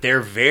tell basic. that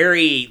they're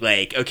very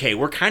okay,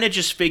 we're kind of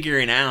just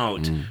figuring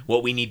out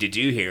what we need to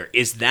do here.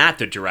 Is that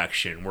the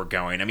direction we're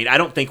going? I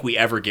don't think we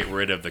ever get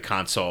rid of the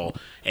console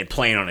and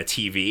playing on a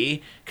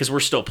TV because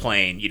we're still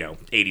playing,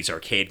 80s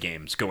arcade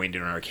games, going to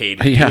an arcade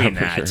and Yeah, doing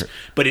for that. sure.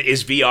 But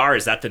is VR,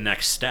 is that the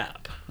next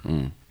step?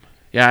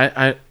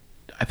 Yeah,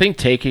 I think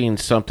taking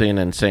something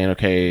and saying,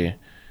 okay,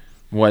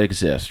 what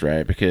exists,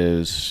 right?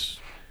 Because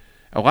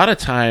a lot of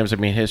times,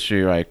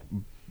 history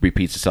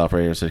repeats itself,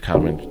 right? It's a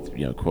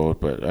common, quote,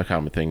 but a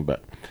common thing.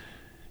 But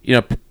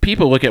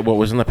people look at what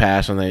was in the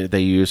past and they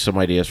use some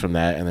ideas from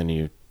that, and then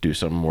you do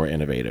something more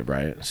innovative,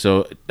 right?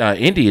 So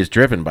indie is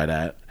driven by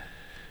that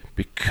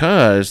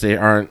because they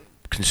aren't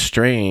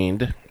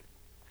constrained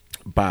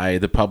by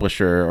the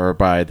publisher or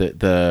by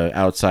the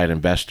outside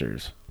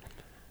investors.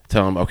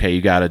 Tell them, okay,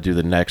 you got to do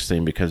the next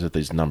thing because of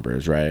these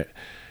numbers, right?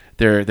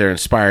 They're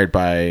inspired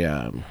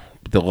by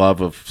the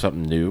love of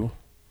something new,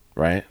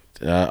 right?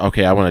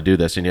 Okay, I want to do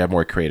this, and you have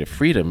more creative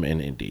freedom in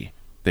indie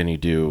than you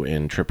do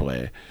in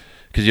AAA,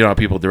 because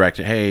people direct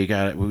it. Hey, you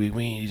got it. We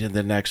need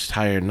the next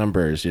higher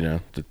numbers.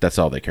 That's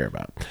all they care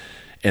about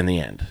in the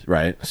end,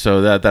 right?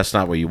 So that's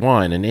not what you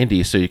want in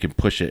indie. So you can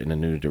push it in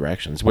new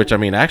directions. Which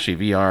actually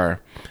VR.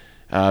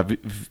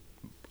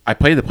 I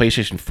play the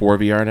PlayStation 4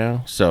 VR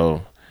now,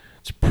 so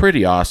it's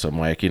pretty awesome.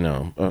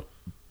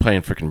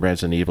 Playing freaking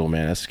Resident Evil,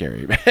 man, that's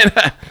scary,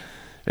 man.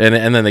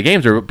 And then the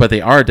games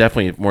they are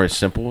definitely more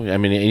simple.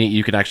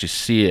 You can actually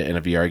see it in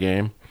a VR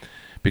game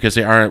because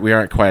we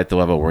aren't quite at the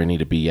level where we need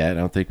to be yet. I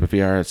don't think with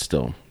VR, it's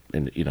still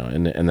in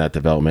that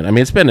development.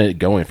 It's been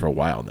going for a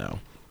while now.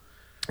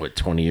 What,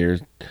 20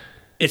 years?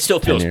 It still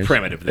feels 10 years?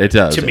 primitive, though, It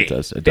does. to me.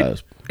 It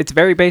does. it's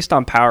very based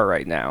on power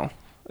right now,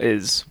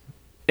 is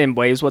in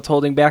ways what's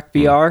holding back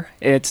VR.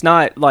 It's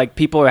not like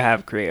people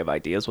have creative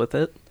ideas with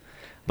it,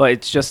 but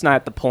it's just not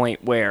at the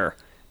point where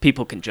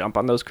people can jump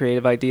on those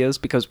creative ideas,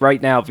 because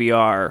right now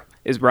VR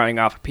is running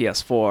off a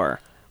PS4,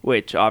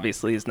 which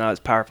obviously is not as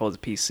powerful as a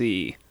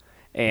PC,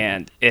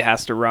 and it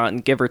has to run,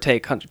 give or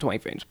take, 120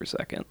 frames per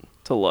second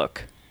to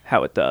look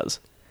how it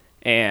does.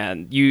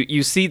 And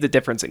you see the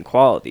difference in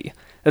quality.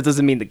 That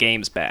doesn't mean the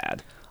game's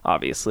bad.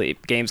 Obviously,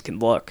 games can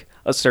look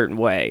a certain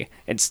way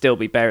and still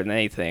be better than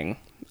anything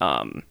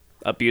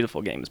a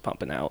beautiful game is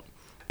pumping out.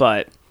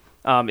 But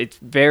it's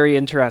very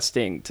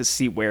interesting to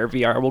see where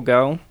VR will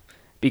go,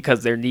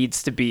 because there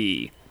needs to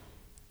be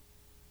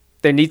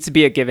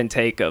a give and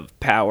take of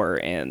power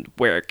and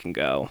where it can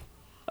go,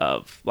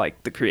 of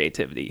the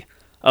creativity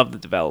of the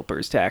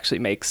developers to actually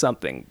make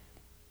something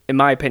in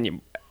my opinion,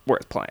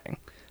 worth playing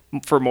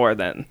for more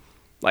than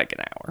like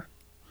an hour.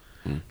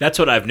 That's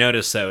what I've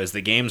noticed, though, is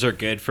the games are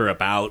good for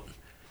about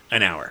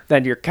an hour.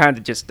 Then you're kind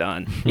of just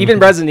done. Even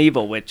Resident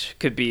Evil, which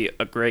could be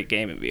a great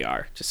game in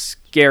VR, just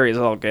scary as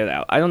all get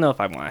out. I don't know if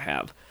I want to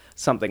have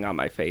something on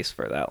my face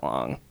for that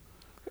long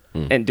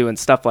and doing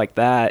stuff like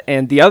that.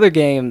 And the other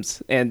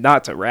games, and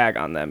not to rag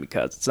on them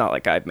because it's not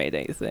like I've made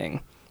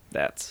anything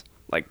that's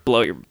like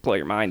blow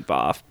your mind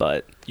off,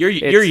 but You're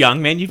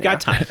young, man. You've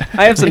got time.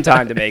 I have some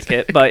time to make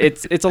it, but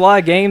it's a lot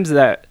of games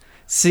that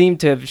seem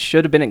to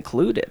should have been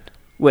included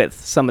with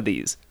some of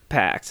these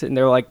packs, and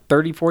they're like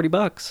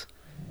 $30-$40,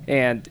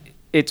 and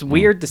it's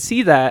weird to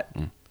see that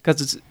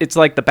because it's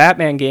like the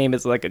Batman game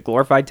is like a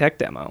glorified tech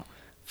demo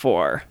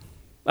for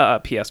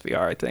PSVR,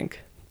 I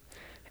think,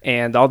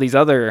 and all these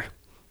other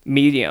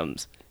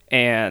mediums,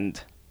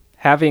 and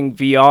having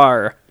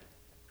VR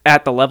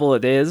at the level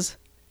it is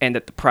and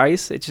at the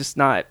price, it's just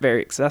not very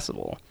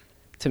accessible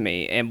to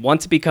me. And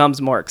once it becomes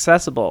more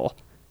accessible,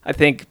 I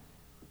think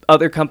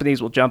other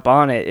companies will jump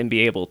on it and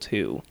be able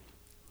to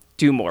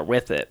do more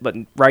with it. But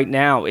right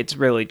now, it's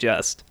really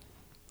just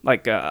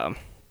like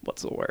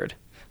what's the word?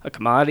 A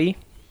commodity,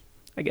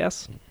 I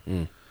guess.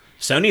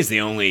 Sony's the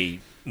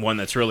only one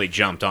that's really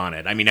jumped on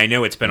it. I mean, I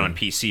know it's been on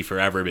PC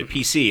forever, but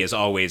PC is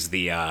always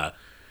the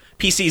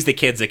PC's the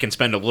kids that can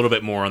spend a little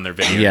bit more on their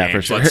video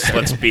games. For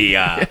sure.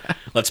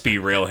 Let's be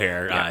real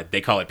here.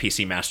 They call it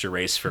PC Master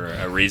Race for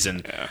a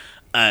reason.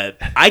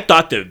 I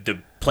thought the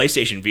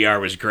PlayStation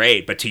VR was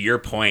great, but to your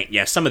point,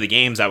 yeah, some of the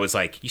games I was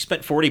like, you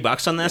spent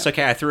 $40 on this?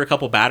 Okay, I threw a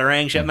couple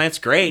batarangs. Yeah, that's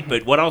great,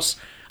 but what else?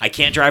 I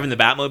can't drive in the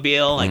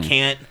Batmobile. I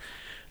can't.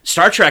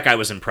 Star Trek I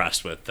was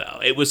impressed with, though.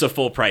 It was a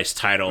full-price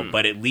title,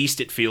 but at least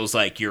it feels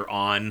like you're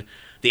on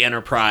the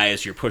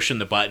Enterprise, you're pushing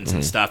the buttons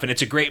and stuff, and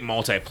it's a great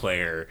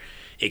multiplayer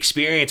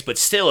experience, but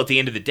still, at the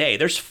end of the day,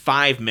 there's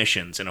 5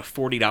 missions in a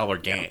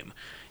 $40 game.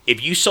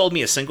 If you sold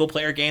me a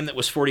single-player game that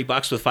was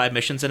 $40 with 5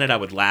 missions in it, I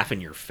would laugh in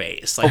your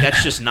face. Like,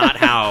 that's just not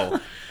how...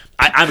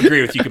 I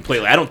agree with you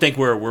completely. I don't think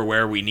we're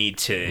where we need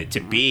to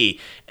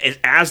be.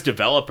 As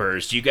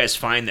developers, do you guys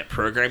find that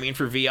programming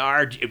for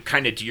VR,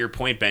 kind of to your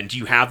point, Ben, do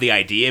you have the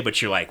idea,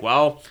 but you're like,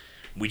 well,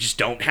 we just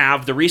don't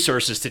have the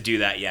resources to do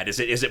that yet? Is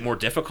it more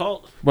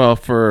difficult? Well,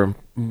 for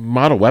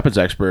Model Weapons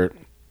Expert,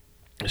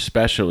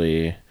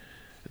 especially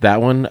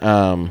that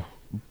one,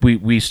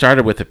 we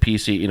started with a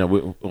PC. You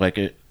know,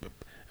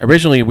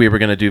 originally we were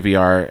going to do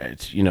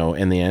VR. You know,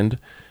 in the end,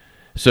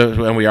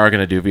 and we are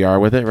going to do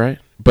VR with it, right?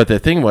 But the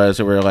thing was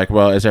that we were like,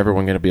 well, is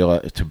everyone going to be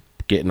able to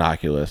get an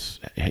Oculus,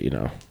 you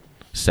know,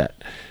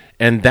 set?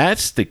 And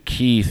that's the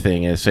key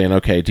thing, is saying,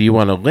 okay, do you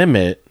want to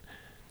limit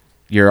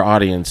your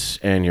audience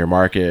and your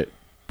market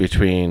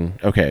between,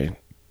 okay,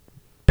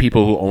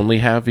 people who only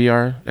have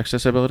VR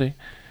accessibility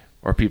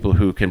or people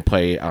who can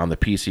play on the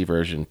PC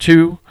version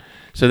too?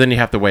 So then you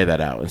have to weigh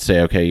that out and say,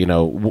 okay, you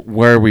know,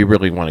 where we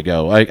really want to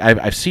go. Like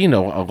I've seen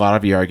a lot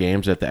of VR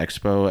games at the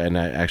Expo and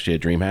actually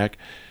at DreamHack,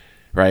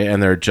 right?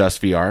 And they're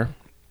just VR.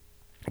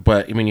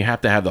 But I mean, you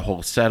have to have the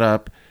whole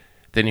setup,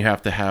 then you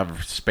have to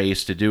have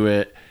space to do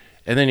it,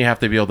 and then you have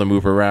to be able to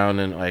move around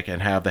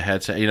and have the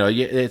headset. You know,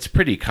 it's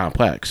pretty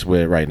complex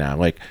right now.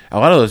 Like a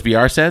lot of those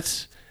VR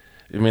sets,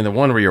 I mean, the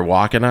one where you're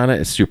walking on it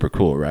is super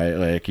cool, right?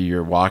 Like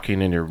you're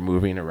walking and you're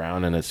moving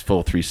around, and it's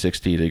full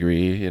 360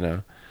 degree. You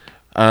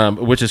know,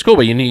 which is cool.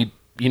 But you need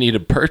to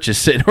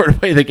purchase it in order to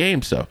play the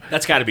game. So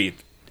that's got to be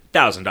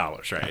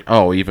 $1,000, right?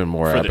 Oh, even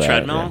more for the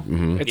treadmill. Yeah.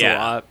 Mm-hmm. It's a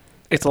lot.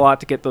 It's a lot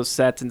to get those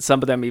sets, and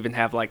some of them even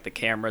have like the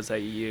cameras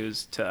that you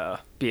use to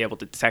be able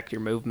to detect your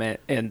movement,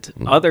 and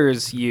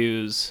others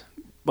use,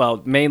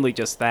 well, mainly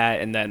just that,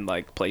 and then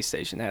like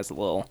PlayStation has the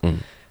little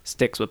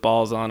sticks with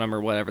balls on them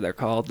or whatever they're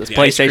called. This the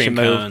PlayStation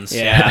Move, cones.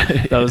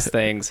 yeah, those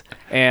things.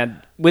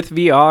 And with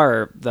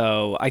VR,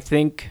 though, I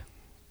think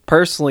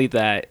personally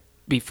that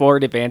before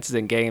it advances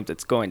in games,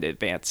 it's going to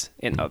advance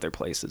in other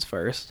places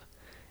first,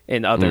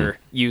 in other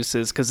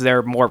uses, because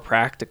they're more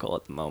practical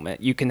at the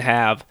moment. You can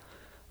have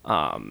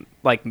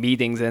like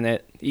meetings in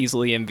it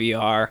easily in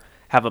VR,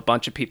 have a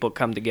bunch of people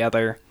come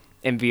together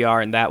in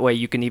VR, and that way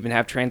you can even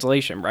have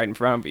translation right in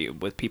front of you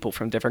with people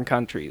from different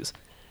countries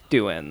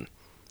doing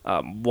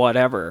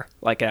whatever,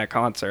 like at a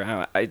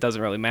concert. It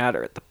doesn't really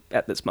matter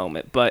at this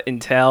moment, but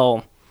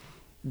until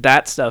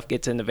that stuff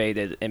gets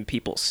innovated and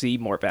people see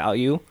more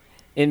value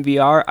in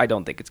VR, I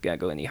don't think it's going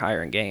to go any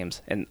higher in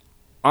games. And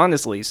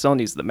honestly,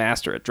 Sony's the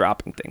master at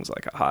dropping things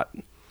like a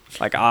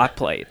hot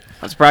plate.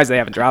 I'm surprised they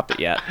haven't dropped it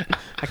yet.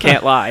 I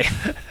can't lie.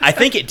 I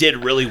think it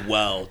did really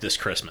well this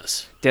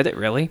Christmas. Did it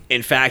really?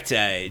 In fact,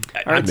 I'm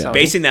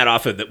basing that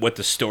off of what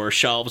the store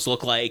shelves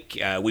look like.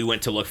 We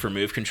went to look for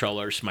Move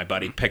controllers. My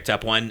buddy picked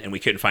up one, and we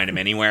couldn't find them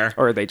anywhere.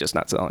 Or are they just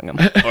not selling them?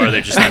 Or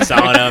they're just not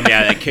selling them.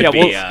 Yeah, that could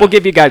be. We'll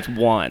give you guys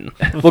one.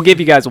 We'll give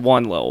you guys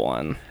one little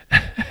one.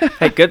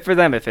 Hey, good for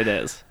them if it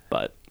is.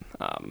 But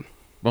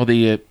well,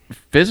 the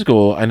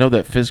physical, I know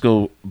that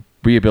physical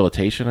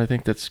rehabilitation, I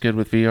think that's good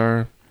with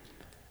VR.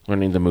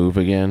 Learning to move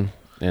again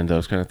and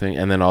those kind of things,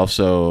 and then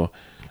also,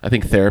 I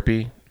think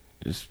therapy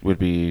would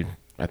be.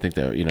 I think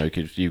that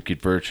you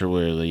could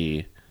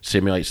virtually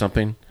simulate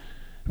something,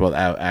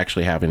 without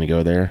actually having to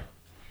go there.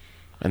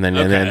 And then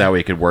Okay. that way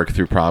you could work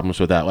through problems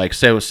without, like,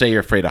 say you're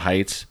afraid of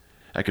heights.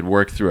 I could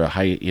work through a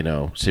height,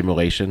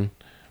 simulation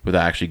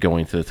without actually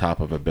going to the top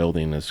of a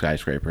building, a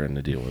skyscraper, and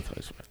to deal with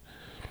it.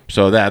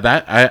 So that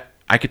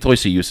I could totally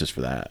see uses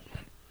for that,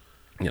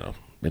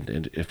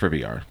 for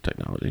VR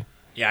technology.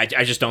 Yeah,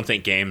 I just don't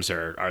think games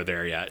are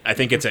there yet. I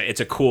think it's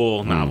a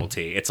cool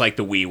novelty. It's like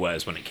the Wii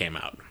was when it came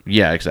out.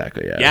 Yeah,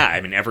 exactly. Yeah. Yeah, I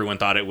mean everyone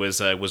thought it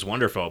was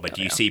wonderful, but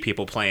do you see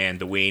people playing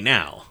the Wii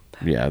now?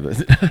 Yeah.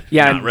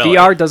 Yeah, Not and really.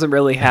 VR doesn't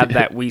really have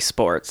that Wii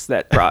Sports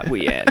that brought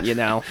Wii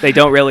in, They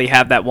don't really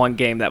have that one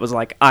game that was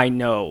like, I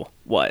know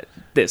what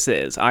this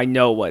is. I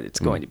know what it's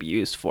going to be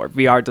used for.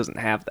 VR doesn't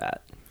have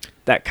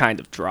that kind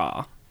of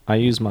draw. I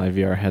use my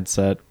VR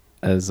headset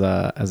as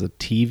a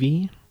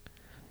TV,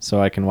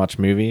 so I can watch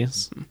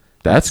movies,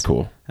 That's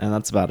cool. and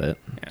that's about it.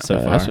 Yeah. So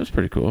far. That's just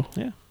pretty cool.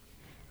 Yeah.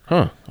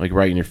 Huh. Like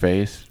right in your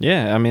face.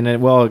 Yeah, I mean, it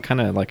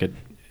kind of like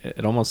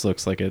it almost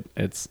looks like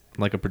it's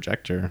like a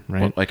projector,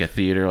 right? Like a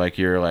theater, like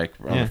you're like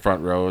on Yeah. the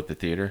front row at the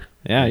theater.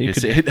 Yeah, you can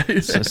could. see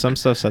it. So some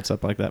stuff sets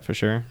up like that for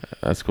sure.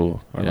 That's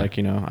cool. Or Yeah. like,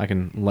 I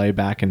can lay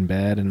back in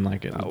bed and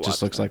like it I'll just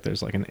watch looks that. like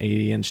there's like an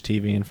 80-inch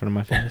TV in front of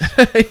my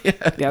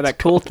face. Yeah, that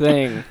cool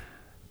thing.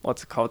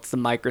 What's it called? It's the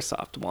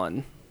Microsoft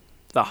one,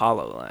 the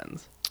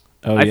HoloLens.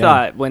 Oh, I yeah.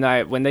 thought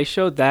when they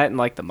showed that in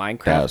like the That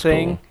Minecraft was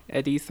thing cool.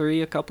 at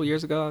E3 a couple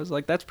years ago, I was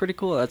like, that's pretty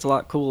cool. That's a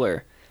lot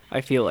cooler. I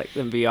feel like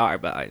than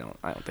VR, but I don't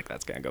think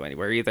that's gonna go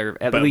anywhere either.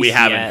 At But least we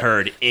haven't yet.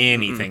 heard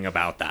anything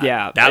about that.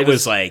 Yeah, that it was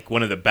was- like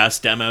one of the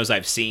best demos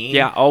I've seen.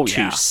 Yeah, oh,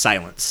 to yeah.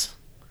 silence.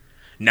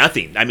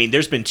 Nothing. I mean,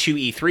 there's been 2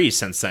 E3s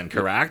since then,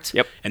 correct?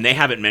 Yep. And they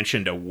haven't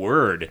mentioned a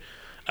word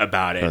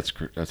about it.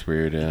 That's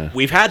weird. Yeah.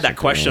 We've had that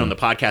question on the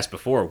podcast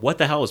before. What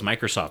the hell is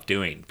Microsoft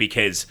doing?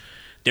 Because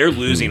they're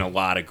losing a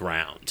lot of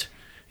ground.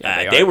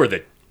 Yeah, They are. were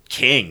the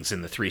kings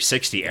in the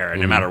 360 era,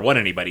 no matter what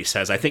anybody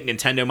says. I think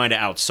Nintendo might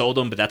have outsold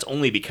them, but that's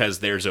only because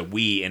there's a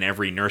Wii in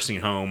every nursing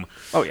home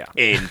Oh yeah.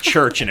 in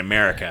church in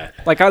America.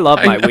 Like I love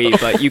my know. Wii,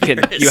 but you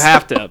is.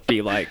 have to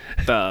be like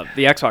the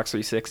Xbox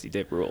 360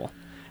 did rule.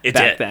 It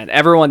Back did. then,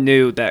 everyone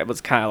knew that it was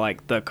kind of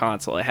like the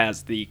console. It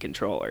has the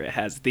controller. It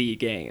has the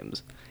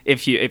games.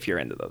 If you're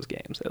into those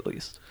games, at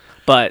least.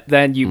 But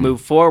then you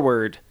move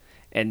forward,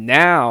 and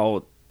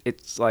now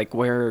it's like,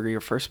 where are your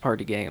first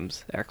party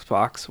games?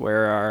 Xbox.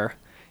 Where are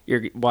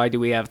your? Why do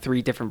we have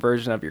 3 different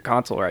versions of your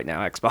console right now?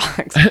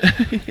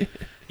 Xbox.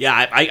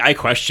 Yeah, I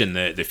question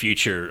the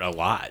future a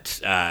lot.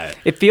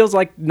 It feels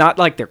like not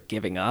like they're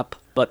giving up,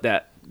 but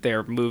that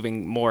they're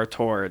moving more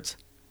towards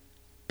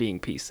being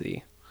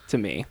PC. To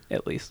me,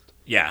 at least.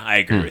 Yeah, I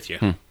agree with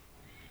you.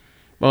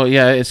 Well,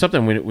 yeah, it's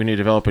something when you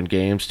develop in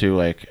games too.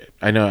 Like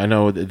I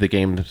know the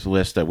games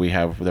list that we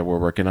have that we're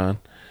working on.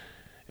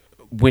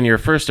 When you're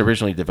first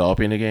originally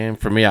developing a game,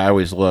 for me, I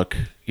always look.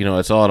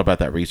 It's all about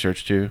that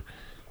research too,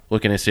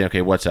 looking to see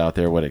what's out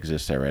there, what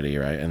exists already,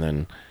 right, and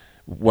then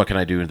what can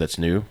I do that's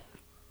new.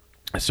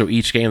 So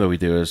each game that we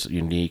do is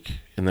unique,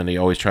 and then they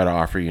always try to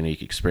offer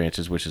unique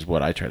experiences, which is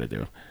what I try to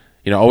do.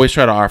 Always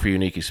try to offer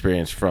unique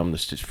experience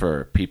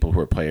for people who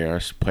are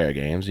player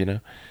games, and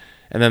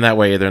then that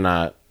way they're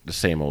not the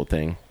same old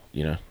thing,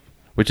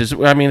 which is,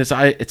 I mean,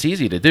 it's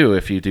easy to do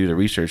if you do the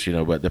research,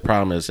 but the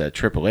problem is that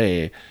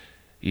AAA,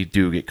 you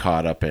do get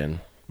caught up in,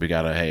 we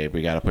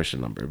gotta push the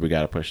number, we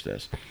gotta push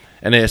this.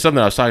 And it's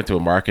something I was talking to a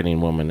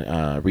marketing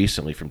woman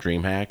recently from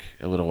DreamHack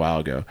a little while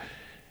ago,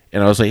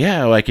 and I was like,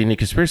 yeah, like unique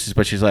conspiracies,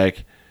 but she's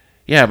like,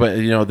 yeah, but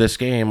this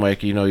game,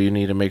 like, you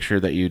need to make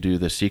sure that you do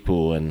the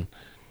sequel and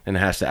it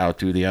has to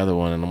outdo the other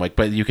one. And I'm like,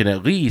 but you can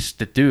at least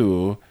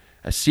do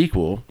a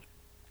sequel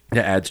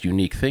that adds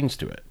unique things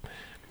to it.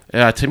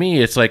 To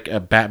me, it's like a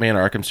Batman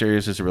Arkham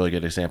series is a really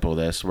good example of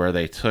this, where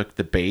they took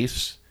the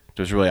base, it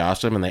was really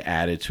awesome, and they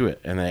added to it,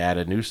 and they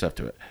added new stuff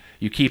to it.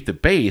 You keep the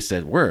base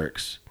that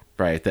works,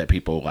 right, that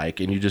people like,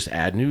 and you just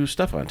add new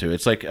stuff onto it.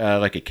 It's like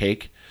a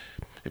cake.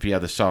 If you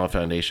have the solid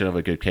foundation of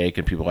a good cake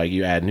and people like,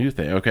 you add new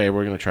thing. Okay,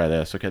 we're going to try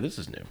this. Okay, this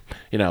is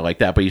new. Like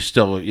that. But you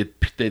still,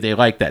 they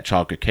like that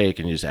chocolate cake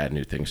and you just add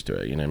new things to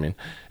it. You know what I mean?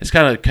 It's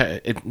kind of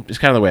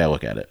the way I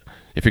look at it.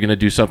 If you're going to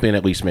do something,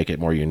 at least make it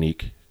more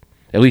unique.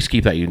 At least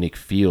keep that unique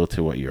feel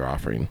to what you're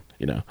offering.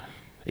 Be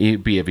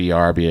it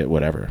VR, be it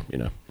whatever.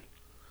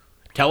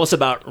 Tell us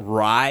about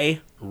Rye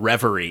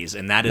Reveries,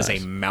 and that is a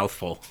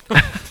mouthful.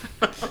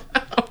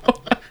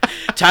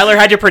 Tyler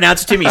had to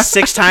pronounce it to me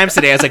 6 times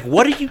today. I was like,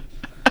 what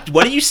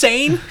are you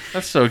saying?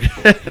 That's so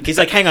good. He's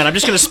like, hang on, I'm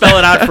just going to spell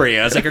it out for you.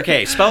 I was like,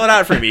 okay, spell it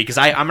out for me, because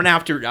I'm going to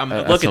have to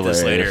look at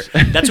this later.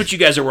 hilarious. That's what you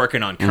guys are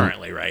working on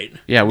currently, right?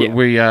 Yeah, Yeah.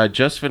 we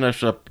just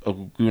finished up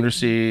Lunar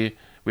Sea.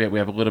 We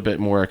have a little bit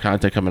more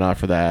content coming out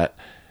for that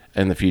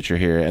in the future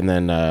here. And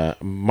then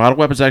Model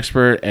Weapons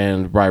Expert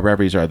and Rye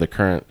Reveries are the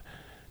current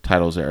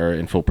titles that are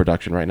in full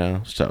production right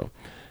now. So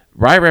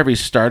Rye Reveries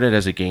started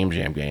as a game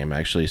jam game,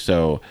 actually.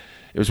 So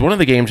it was one of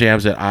the game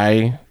jams that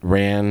I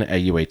ran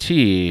at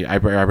UAT. I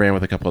ran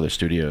with a couple other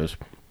studios.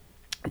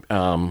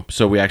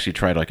 So we actually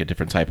tried like a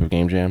different type of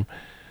game jam.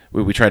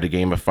 We tried to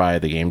gamify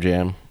the game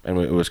jam, and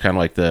it was kind of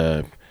like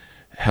the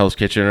Hell's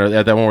Kitchen, or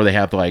that one where they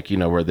have like,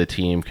 where the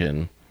team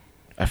can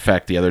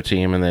affect the other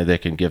team, and they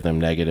can give them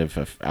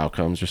negative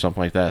outcomes or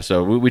something like that.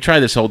 So we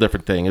tried this whole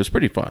different thing. It was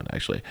pretty fun,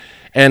 actually.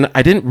 And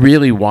I didn't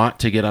really want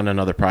to get on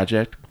another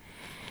project,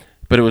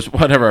 but it was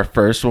one of our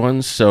first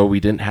ones, so we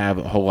didn't have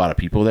a whole lot of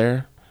people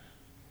there.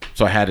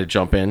 So I had to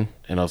jump in,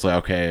 and I was like,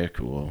 okay,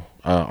 cool.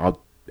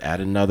 I'll add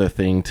another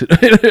thing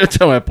to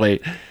my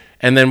plate.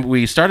 And then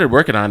we started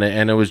working on it,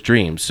 and it was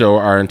dreams. So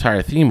our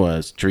entire theme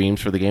was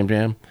dreams for the game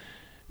jam,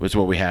 was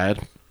what we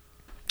had.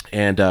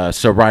 And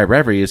so Rye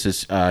Reverie is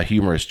this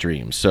humorous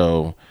dream.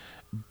 So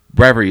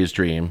Reverie is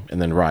dream,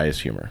 and then Rye is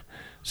humor.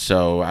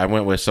 So I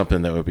went with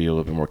something that would be a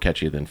little bit more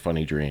catchy than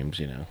funny dreams,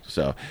 you know.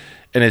 So,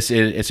 and it's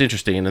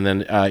interesting. And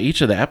then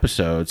each of the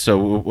episodes. So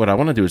what I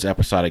want to do is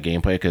episodic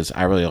gameplay because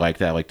I really like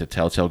that. I like the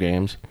Telltale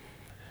games.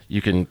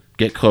 You can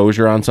get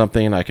closure on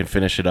something. I can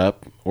finish it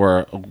up.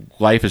 Or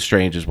Life is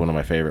Strange is one of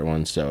my favorite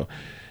ones. So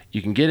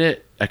you can get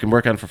it. I can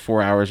work on it for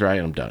 4 hours, right?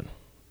 And I'm done,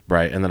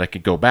 right? And then I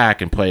could go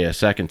back and play a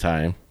second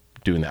time,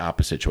 doing the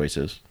opposite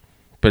choices.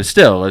 But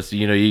still, it's,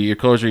 you know, your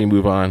closure, you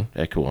move on.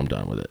 Hey, cool, I'm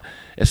done with it.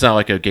 It's not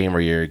like a game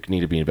where you need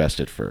to be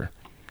invested for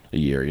a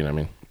year, you know what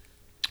I mean?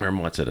 Or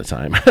months at a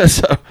time,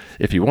 so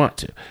if you want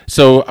to.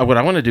 So what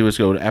I want to do is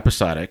go to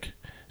episodic.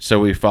 So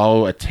we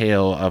follow a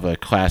tale of a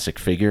classic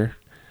figure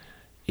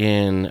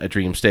in a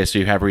dream state. So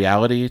you have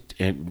reality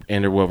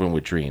interwoven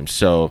with dreams.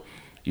 So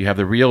you have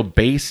the real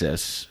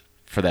basis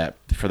for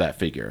that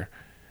figure.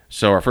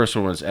 So our first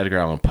one was Edgar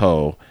Allan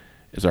Poe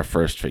is our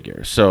first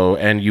figure. So,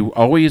 and you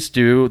always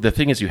do, the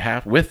thing is you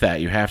have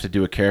to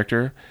do a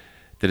character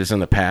that is in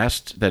the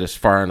past, that is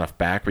far enough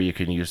back where you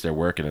can use their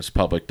work in its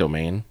public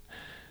domain.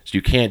 So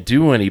you can't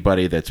do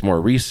anybody that's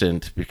more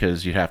recent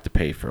because you have to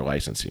pay for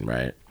licensing,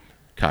 right?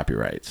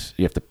 Copyrights.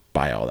 You have to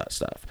buy all that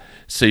stuff.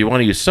 So you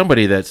want to use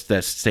somebody that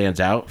stands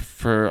out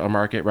for a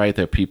market, right?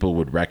 That people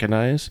would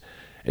recognize.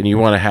 And you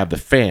want to have the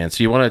fans.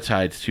 So you want to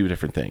tie two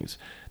different things.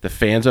 The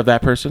fans of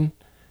that person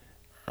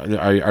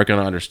are going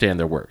to understand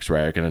their works,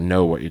 right? Are going to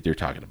know what they're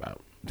talking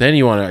about. Then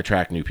you want to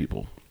attract new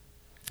people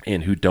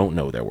in who don't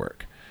know their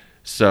work.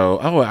 So,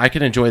 I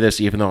can enjoy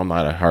this even though I'm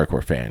not a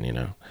hardcore fan, you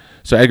know.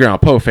 So Edgar Allan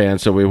Poe fan,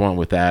 so we went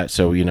with that.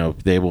 So, you know,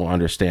 they will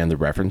understand the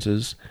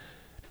references,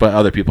 but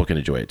other people can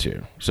enjoy it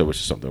too. So, which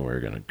is something we're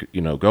going to,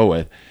 you know, go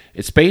with.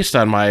 It's based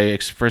on my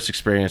first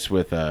experience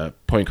with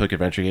point-and-click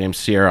adventure games.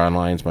 Sierra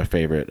Online is my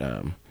favorite.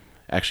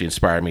 Actually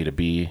inspired me to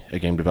be a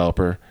game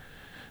developer.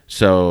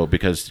 So,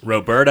 because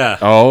Roberta.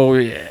 Oh,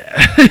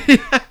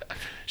 yeah.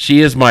 She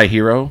is my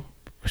hero.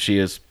 She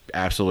is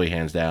absolutely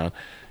hands down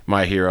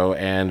my hero.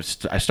 And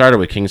I started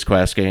with King's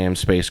Quest games,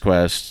 Space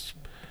Quest,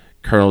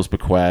 Colonel's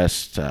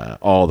Bequest,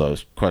 all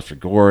those. Quest for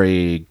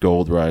Glory,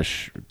 Gold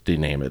Rush, you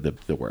name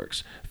it, the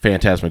works.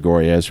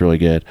 Phantasmagoria is really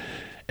good.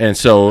 And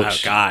so... Oh,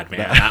 God,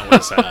 man. That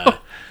was...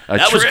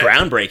 that was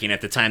groundbreaking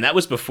at the time. That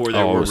was before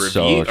there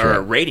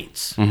were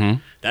ratings. Mm-hmm.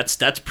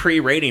 That's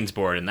pre-ratings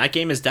board, and that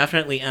game is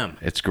definitely M.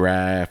 It's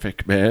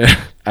graphic, man.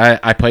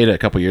 I played it a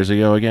couple years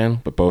ago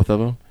again, but both of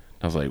them.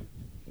 I was like,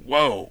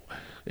 whoa,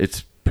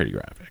 it's pretty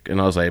graphic. And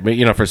I was like,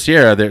 you know, for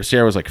Sierra,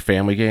 Sierra was like a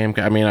family game.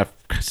 I mean,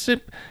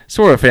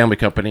 sort of a family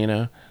company, you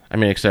know. I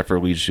mean, except for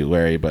Luigi Shoot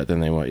Larry, but then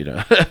they went, you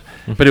know,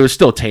 but it was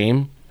still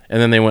tame.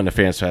 And then they went to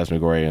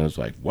Phantasmagoria, and it was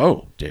like,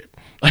 whoa, dude,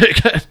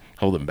 like,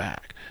 hold them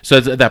back. So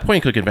that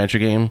point-and-click adventure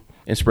game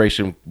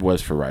inspiration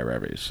was for Rye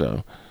Reverie.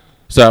 So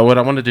what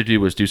I wanted to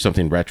do was do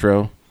something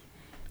retro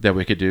that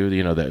we could do,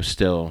 you know, that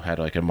still had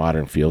like a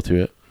modern feel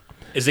to it.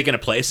 Is it going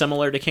to play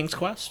similar to King's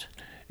Quest?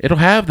 It'll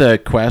have the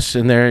quests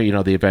in there, you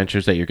know, the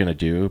adventures that you're going to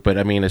do. But,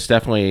 I mean, it's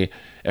definitely...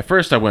 At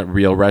first, I went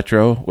real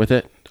retro with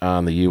it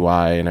on the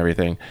UI and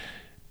everything.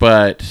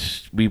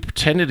 But we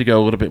tended to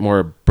go a little bit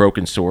more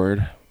Broken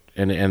Sword.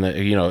 And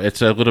you know,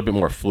 it's a little bit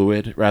more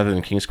fluid rather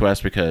than King's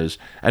Quest because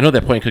I know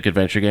that point-and-click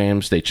adventure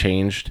games, they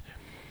changed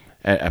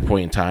at a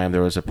point in time.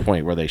 There was a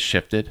point where they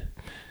shifted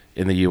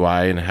in the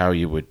UI and how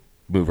you would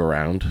move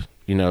around,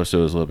 you know, so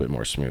it was a little bit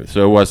more smooth.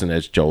 So it wasn't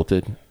as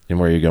jolted in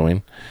where you're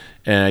going.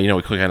 And, you know,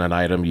 we click on an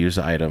item, use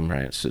the item,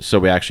 right? So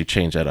we actually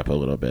changed that up a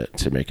little bit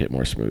to make it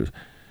more smooth.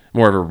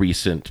 More of a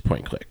recent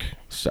point-and-click.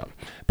 So,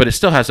 but it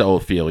still has the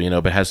old feel, you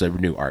know, but has a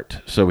new art.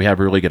 So we have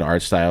a really good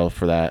art style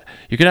for that.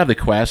 You can have the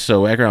quest.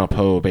 So Edgar Allan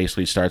Poe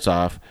basically starts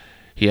off,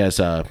 he has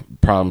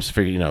problems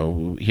figuring, you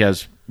know, he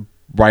has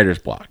writer's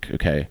block,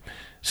 okay?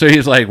 So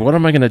he's like, what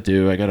am I going to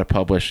do? I got to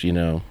publish, you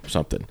know,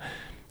 something.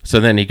 So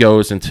then he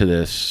goes into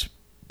this,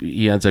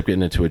 he ends up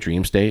getting into a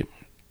dream state.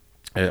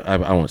 I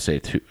won't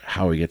say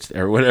how he gets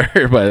there or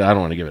whatever, but I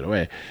don't want to give it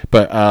away.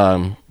 But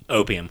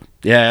Opium.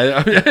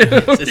 Yeah.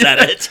 Is that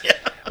it? Yeah.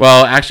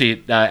 Well,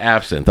 actually,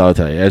 absinthe, I'll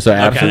tell you. So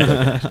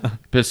absinthe.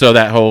 Okay. So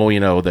that whole,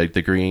 you know,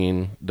 the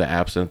green, the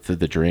absinthe,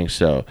 the drink,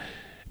 so,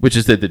 which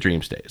is the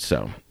dream state.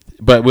 So,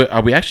 but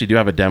we actually do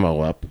have a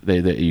demo up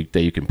that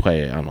you can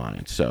play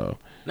online. So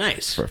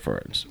nice for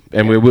it.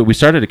 And we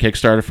started a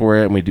Kickstarter for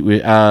it, and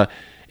we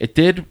it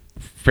did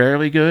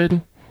fairly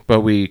good,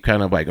 but we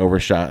kind of like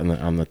overshot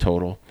on the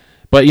total.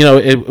 But you know,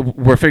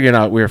 we were figuring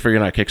out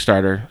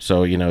Kickstarter,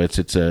 so you know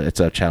it's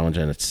a challenge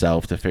in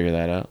itself to figure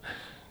that out.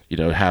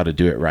 how to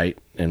do it right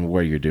and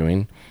where you're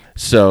doing.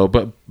 So,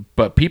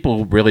 but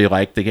people really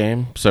like the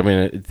game. So I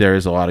mean, there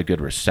is a lot of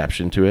good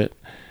reception to it.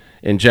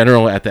 In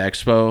general, at the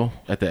expo,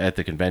 at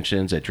the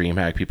conventions, at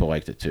DreamHack, people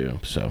liked it too.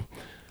 So,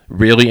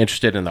 really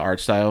interested in the art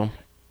style.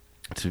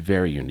 It's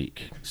very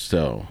unique.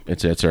 So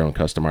it's our own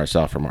custom art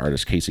style from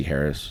artist Casey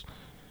Harris.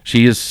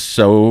 She is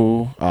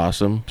so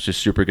awesome. She's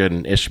super good.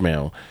 And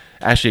Ishmael,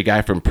 actually a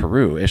guy from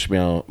Peru,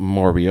 Ishmael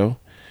Morio.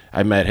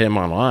 I met him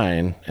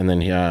online, and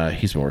then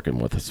he's been working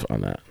with us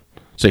on that.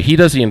 So he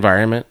does the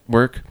environment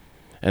work,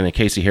 and then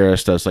Casey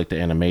Harris does like the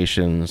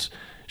animations.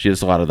 She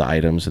does a lot of the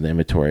items and the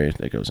inventory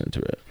that goes into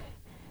it.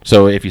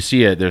 So if you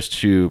see it, there's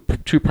two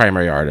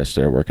primary artists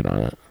that are working on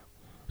it.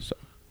 So.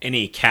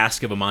 Any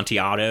Cask of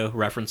Amontillado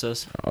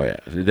references? Oh yeah,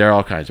 there are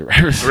all kinds of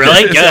references.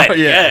 Really good, So,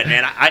 yeah. good,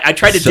 man. I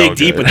tried to So dig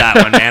deep good. with that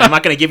one, man. I'm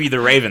not going to give you the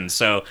Ravens.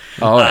 So,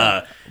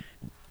 Yeah.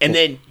 and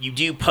then you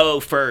do Poe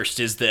first.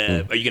 Are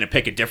you going to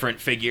pick a different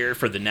figure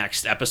for the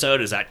next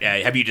episode? Is that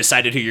have you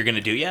decided who you're going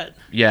to do yet?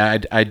 Yeah,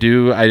 I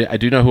do. I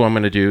do know who I'm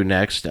going to do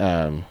next.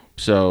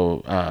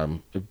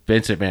 So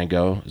Vincent Van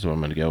Gogh is what I'm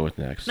going to go with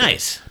next.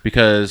 Nice.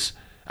 Because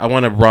I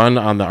want to run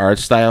on the art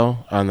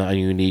style, on the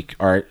unique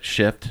art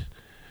shift.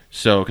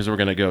 So, because we're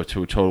going to go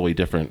to a totally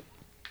different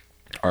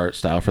art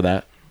style for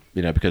that,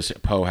 because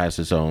Poe has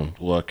his own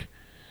look.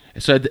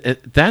 So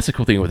that's the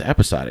cool thing with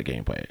episodic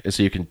gameplay, is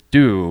so you can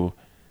do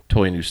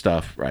totally new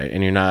stuff, right?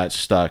 And you're not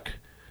stuck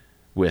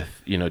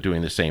with,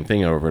 doing the same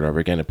thing over and over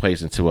again. It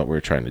plays into what we're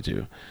trying to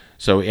do.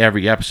 So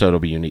every episode will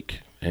be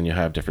unique, and you'll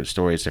have different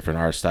stories, different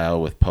art style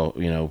with Poe,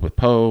 with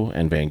Poe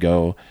and Van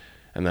Gogh.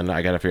 And then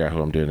I got to figure out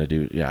who I'm doing to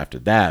do after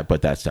that,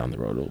 but that's down the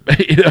road a little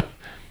bit,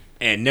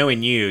 And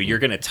knowing you're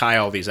going to tie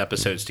all these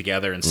episodes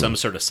together in some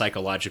sort of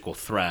psychological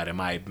thread. Am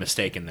I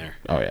mistaken there?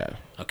 Oh yeah.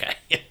 Okay.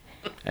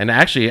 And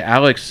actually,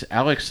 Alex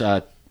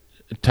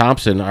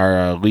Thompson,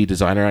 our lead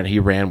designer, and he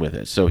ran with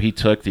it. So he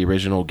took the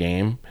original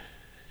game,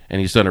 and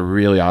he's done a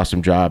really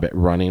awesome job at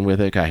running with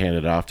it. I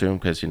handed it off to him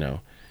because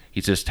he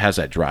just has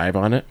that drive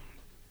on it.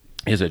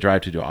 He has a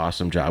drive to do an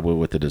awesome job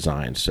with the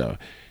design. So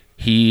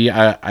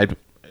I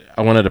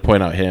wanted to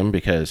point out him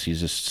because he's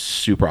just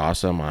super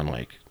awesome on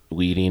like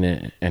leading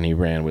it, and he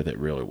ran with it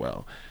really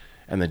well.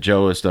 And then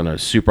Joe has done a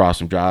super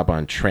awesome job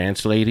on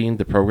translating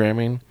the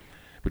programming,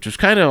 which was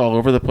kind of all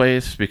over the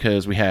place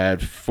because we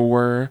had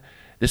 4.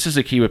 This is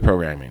the key with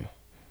programming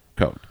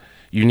code.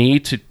 You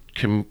need to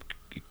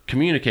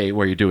communicate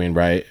what you're doing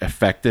right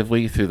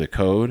effectively through the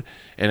code,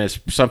 and it's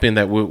something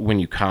that when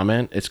you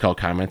comment, it's called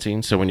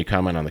commenting. So when you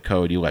comment on the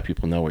code, you let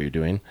people know what you're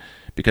doing,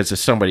 because if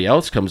somebody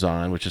else comes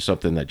on, which is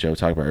something that Joe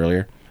talked about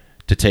earlier,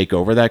 to take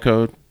over that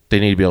code, they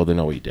need to be able to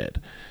know what you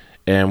did.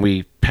 And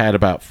we had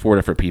about 4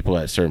 different people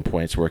at certain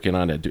points working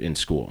on it in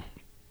school.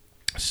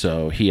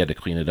 So he had to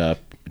clean it up.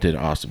 Did an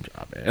awesome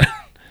job, man.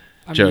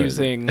 I'm Joe-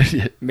 using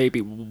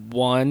maybe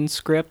one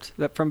script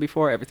that from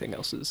before. Everything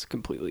else is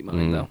completely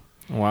mine, though.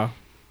 Wow.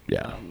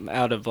 Yeah.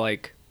 Out of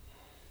like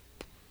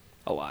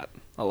a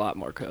lot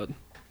more code,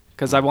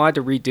 because I wanted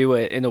to redo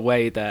it in a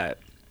way that,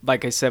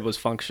 like I said, was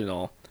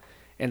functional,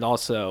 and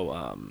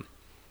also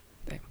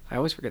I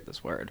always forget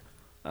this word.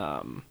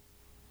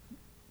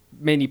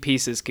 Many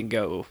pieces can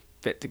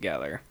fit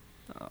together.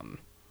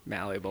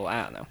 Malleable.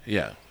 I don't know.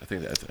 Yeah, I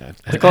think that's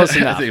Close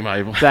enough. I think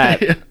malleable. That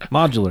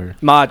Modular.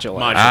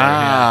 modular.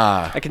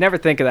 Ah, I can never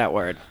think of that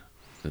word.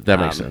 that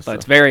makes sense. But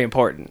it's though. very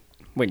important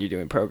when you're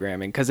doing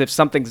programming, because if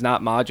something's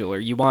not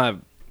modular, you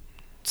want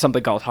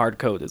something called hard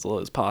code as low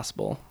as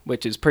possible,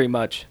 which is pretty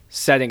much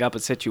setting up a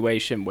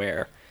situation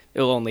where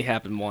it'll only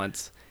happen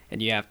once,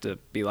 and you have to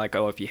be like,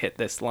 oh, if you hit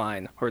this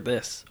line or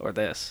this,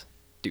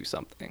 do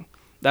something.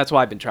 That's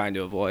what I've been trying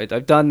to avoid.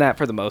 I've done that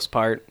for the most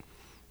part.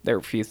 There are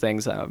a few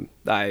things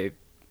I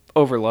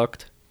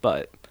overlooked,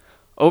 but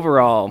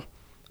overall,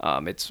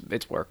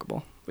 it's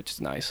workable, which is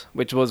nice,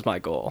 which was my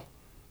goal.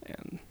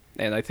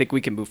 And I think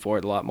we can move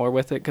forward a lot more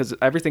with it, because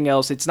everything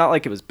else, it's not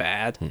like it was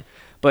bad,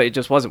 but it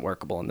just wasn't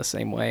workable in the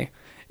same way.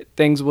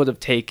 Things would have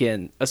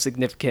taken a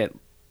significant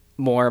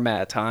more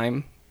amount of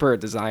time for a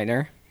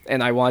designer,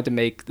 and I wanted to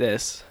make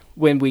this,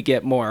 when we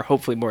get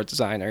hopefully more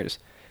designers,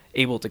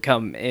 able to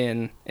come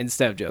in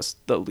instead of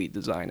just the lead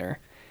designer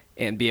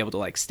and be able to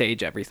like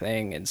stage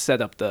everything and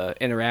set up the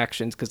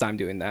interactions, because I'm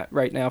doing that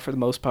right now for the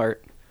most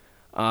part,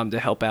 to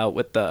help out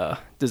with the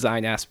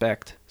design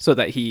aspect so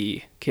that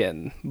he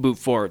can move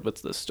forward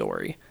with the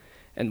story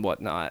and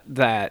whatnot,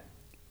 that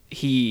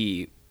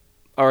a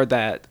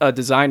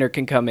designer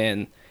can come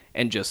in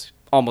and just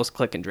almost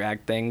click and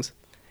drag things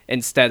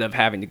instead of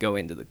having to go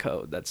into the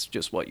code. That's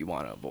just what you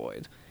want to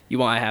avoid. You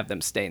want to have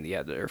them stay in the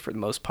editor for the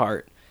most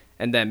part,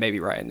 and then maybe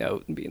write a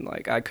note and being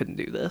like, I couldn't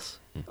do this.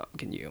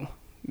 Can you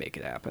make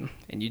it happen?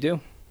 And you do.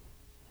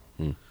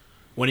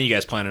 When are you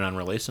guys planning on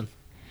releasing?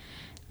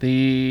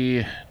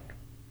 In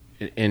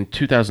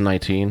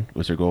 2019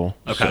 was our goal.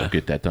 Okay. So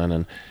get that done.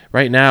 And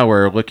right now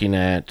we're looking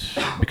at,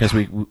 because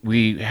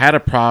we had a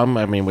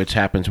problem, which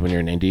happens when you're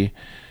in indie,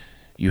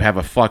 you have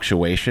a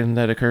fluctuation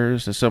that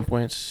occurs at some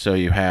points. So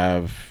you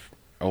have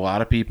a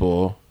lot of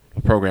people,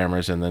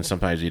 programmers, and then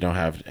sometimes you don't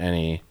have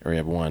any, or you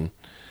have one.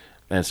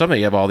 And something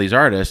you have all these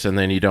artists, and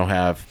then you don't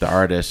have the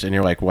artists, and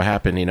you're like, what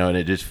happened? And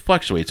it just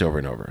fluctuates over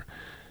and over.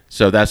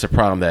 So that's a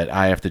problem that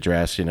I have to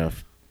address.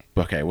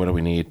 Okay, what do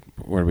we need?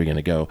 Where are we going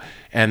to go?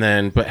 And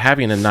then, but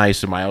having a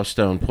nice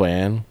milestone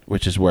plan,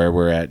 which is where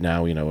we're at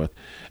now. With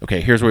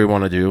okay, here's what we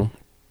want to do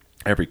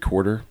every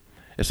quarter.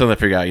 It's something to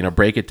figure out.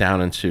 Break it down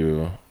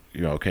into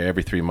okay,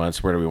 every 3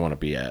 months, where do we want to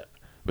be at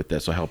with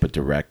this? Will help it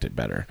direct it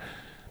better.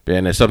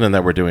 And it's something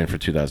that we're doing for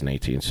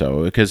 2018.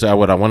 So, because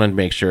what I want to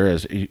make sure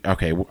is,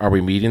 okay, are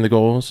we meeting the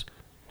goals?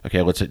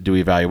 Okay, let's do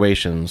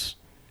evaluations.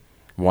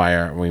 Why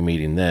aren't we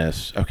meeting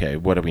this? Okay,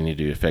 what do we need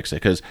to do to fix it?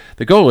 Because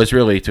the goal is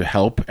really to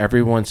help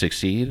everyone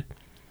succeed.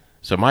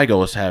 So my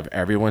goal is to have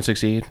everyone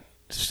succeed.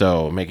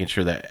 So making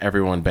sure that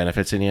everyone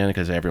benefits in the end,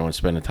 because everyone's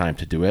spending time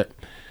to do it,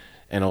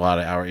 and a lot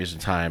of hours and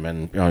time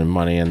and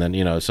money. And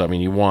then, so I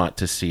mean, you want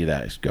to see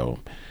that go.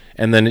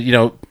 And then,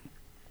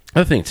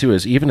 other thing too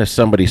is, even if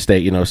somebody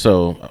stay,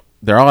 so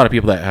there are a lot of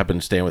people that have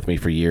been staying with me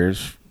for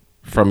years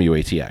from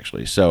UAT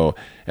actually. So,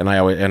 and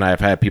I've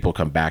had people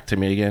come back to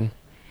me again,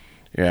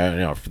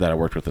 that I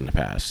worked with in the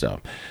past.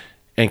 So,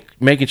 and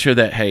making sure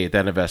that, hey,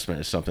 that investment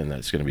is something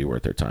that's going to be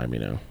worth their time,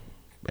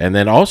 and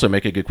then also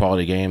make a good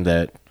quality game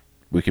that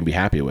we can be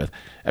happy with.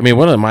 I mean,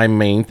 one of my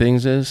main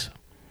things is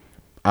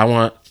I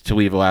want to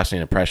leave a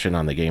lasting impression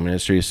on the game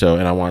industry. So,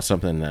 and I want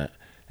something that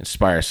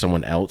inspires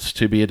someone else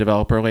to be a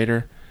developer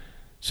later.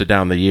 So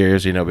down the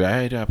years, be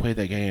like, hey, I played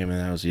that game, and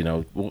that was,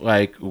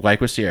 like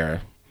with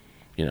Sierra,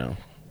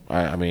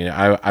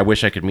 I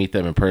wish I could meet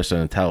them in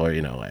person and tell her,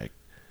 like,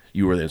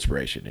 you were the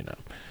inspiration,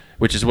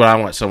 which is what I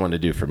want someone to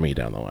do for me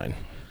down the line.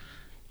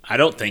 I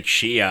don't think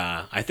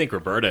I think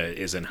Roberta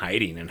is in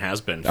hiding and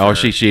has been.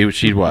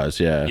 She was,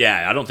 yeah.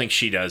 Yeah, I don't think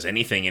she does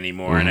anything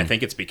anymore, and I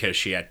think it's because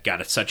she had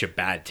got such a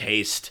bad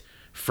taste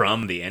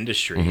from the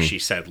industry. She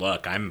said,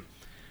 look, I'm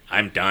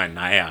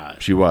done.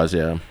 She was,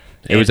 yeah.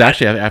 It was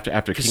actually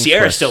after King's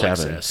Sierra Quest still 7.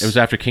 exists. It was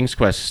after King's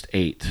Quest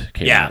 8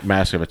 came out,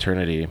 Mask of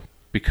Eternity,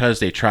 because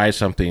they tried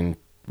something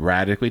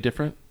radically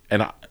different.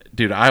 And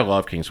dude, I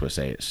love King's Quest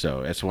 8,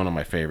 so it's one of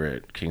my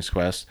favorite King's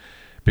Quest,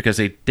 because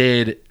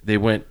they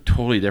went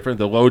totally different.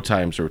 The load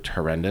times were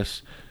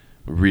horrendous,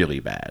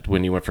 really bad.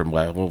 When you went from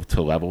level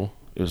to level,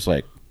 it was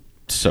like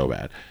so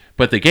bad.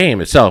 But the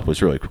game itself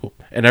was really cool,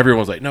 and everyone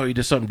was like, "No, you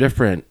did something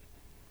different."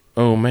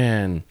 Oh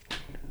man.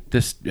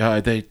 This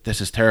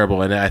is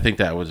terrible, and I think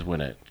that was when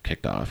it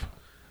kicked off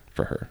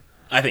for her.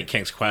 I think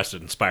King's Quest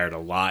inspired a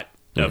lot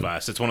of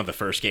us. It's one of the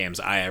first games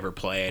I ever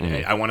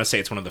played. I want to say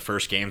it's one of the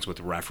first games with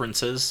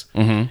references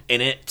in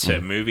it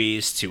to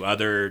movies,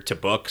 to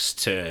books,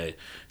 to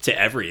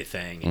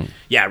everything.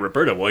 Yeah,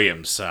 Roberta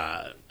Williams.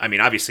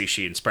 Obviously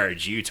she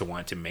inspired you to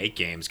want to make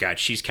games. God,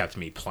 she's kept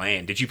me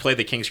playing. Did you play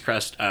the King's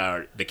Quest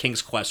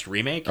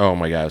remake? Oh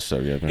my God, it's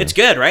so good. Man. It's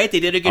good, right? They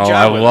did a good job.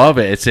 I love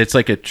it. It's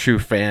like a true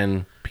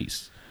fan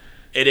piece.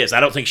 It is. I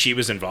don't think she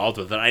was involved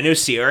with it. I know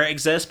Sierra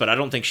exists, but I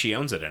don't think she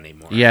owns it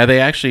anymore. Yeah, they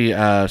actually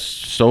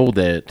sold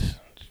it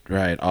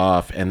right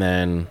off, and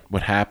then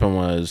what happened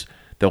was,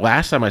 the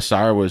last time I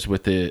saw her was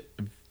with the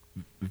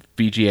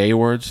VGA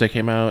Awards that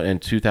came out in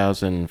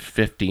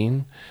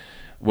 2015.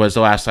 Was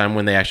the last time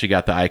when they actually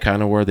got the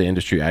Icon Award, the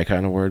Industry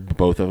Icon Award.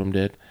 Both of them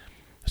did.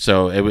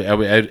 So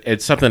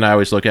it's something I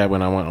always look at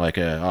when I want like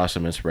an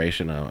awesome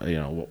inspiration.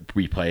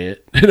 Replay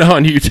it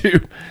on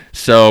YouTube.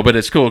 So, but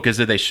it's cool because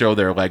they show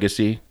their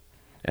legacy.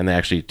 And they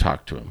actually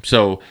talked to him.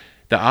 So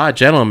the Odd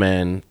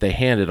Gentleman, she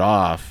handed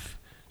off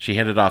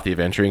the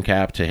adventuring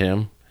cap to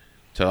him,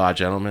 to the Odd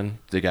Gentleman,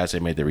 the guys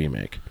that made the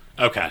remake.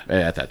 Okay.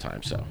 At that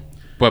time, so.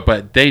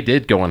 But they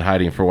did go in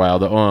hiding for a while.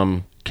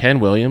 The Ken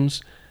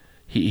Williams,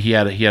 he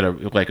had a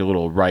like a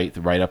little write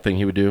up thing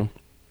he would do,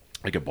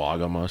 like a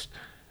blog almost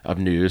of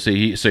news.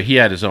 So he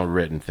had his own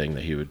written thing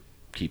that he would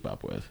keep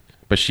up with.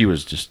 But she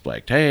was just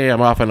like, hey,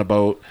 I'm off on a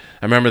boat.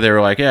 I remember they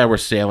were like, yeah, we're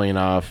sailing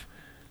off.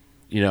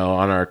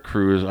 On our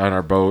cruise, on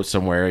our boat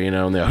somewhere, in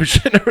the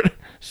ocean.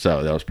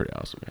 So that was pretty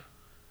awesome. Yeah.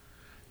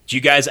 Do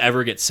you guys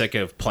ever get sick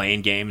of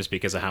playing games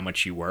because of how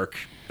much you work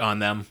on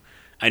them?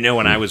 I know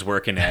when I was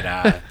working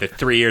at the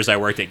 3 years I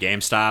worked at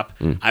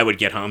GameStop, I would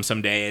get home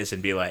some days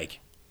and be like,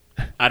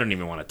 I don't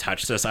even want to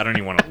touch this. I don't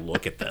even want to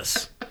look at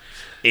this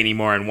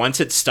anymore. And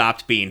once it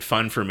stopped being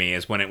fun for me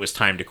is when it was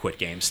time to quit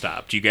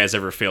GameStop. Do you guys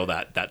ever feel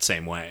that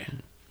same way?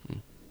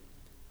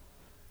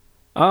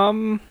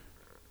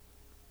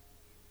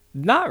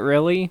 Not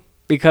really,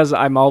 because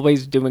I'm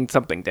always doing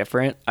something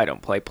different. I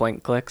don't play point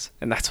and clicks,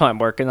 and that's what I'm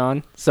working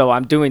on. So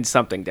I'm doing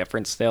something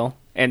different still,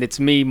 and it's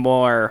me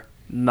more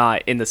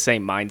not in the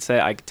same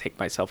mindset. I could take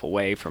myself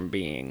away from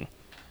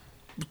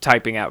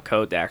typing out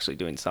code to actually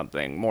doing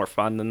something more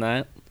fun than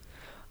that.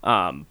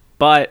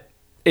 But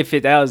if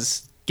it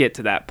does get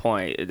to that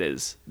point, it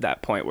is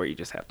that point where you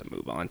just have to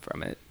move on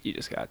from it. You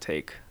just got to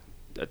take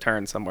a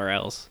turn somewhere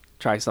else,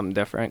 try something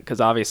different, because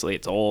obviously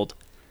it's old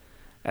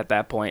at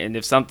that point. And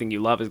if something you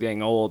love is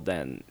getting old,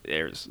 then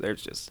there's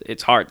just,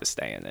 it's hard to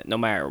stay in it, no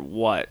matter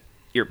what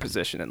your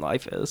position in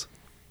life is.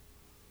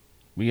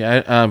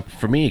 Yeah,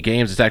 for me,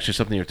 games is actually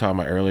something you were talking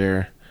about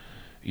earlier,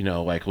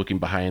 like looking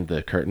behind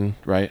the curtain,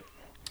 right?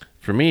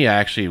 For me, I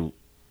actually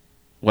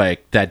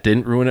like that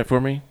didn't ruin it for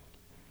me,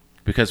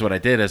 because what I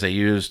did is I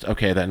used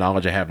that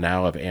knowledge I have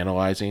now of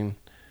analyzing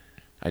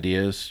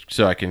ideas,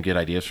 so I can get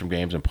ideas from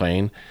games and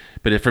playing.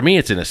 But for me,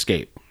 it's an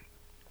escape.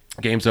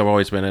 Games have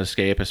always been an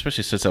escape,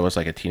 especially since I was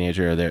like a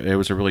teenager. It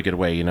was a really good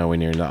way,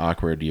 when you're in the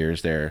awkward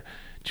years there,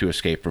 to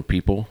escape from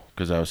people,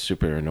 because I was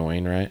super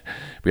annoying, right?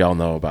 We all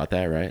know about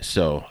that, right?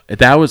 So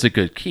that was a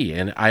good key,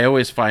 and I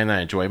always find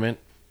that enjoyment,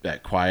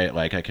 that quiet,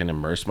 like I can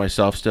immerse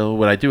myself still.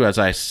 What I do is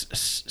I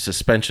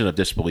suspension of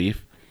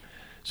disbelief,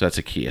 so that's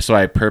a key. So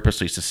I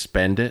purposely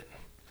suspend it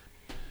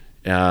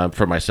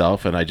for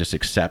myself, and I just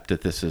accept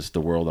that this is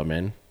the world I'm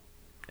in,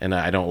 and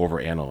I don't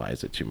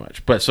overanalyze it too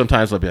much. But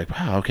sometimes I'll be like,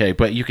 wow, okay,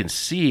 but you can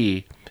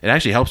see, it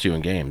actually helps you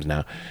in games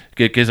now,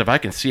 because if I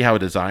can see how a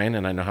design,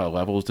 and I know how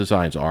levels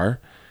designs are,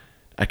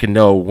 I can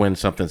know when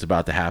something's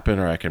about to happen,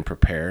 or I can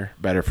prepare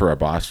better for a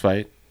boss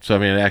fight. So, I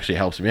mean, it actually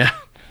helps me out.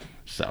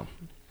 So,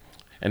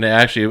 and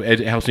it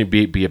helps me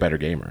be a better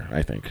gamer,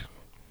 I think,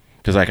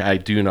 because I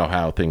do know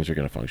how things are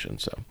going to function.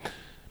 So,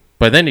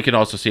 but then you can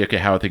also see, okay,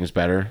 how are things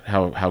better?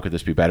 How could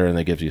this be better? And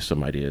that gives you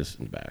some ideas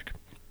in the back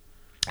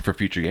for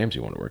future games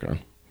you want to work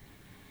on.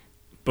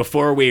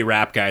 Before we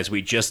wrap, guys,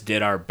 we just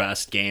did our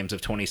best games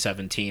of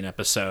 2017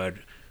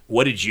 episode.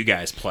 What did you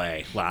guys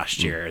play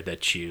last year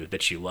that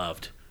you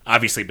loved?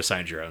 Obviously,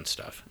 besides your own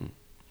stuff.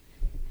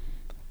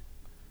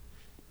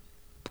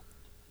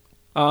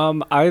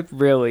 I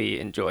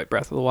really enjoyed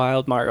Breath of the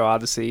Wild, Mario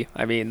Odyssey.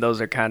 I mean,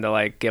 those are kind of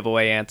like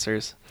giveaway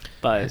answers,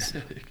 but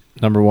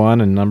Number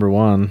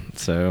one.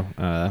 So,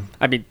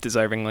 I mean,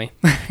 deservingly.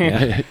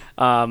 Yeah.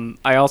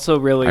 I also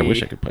really. I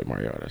wish I could play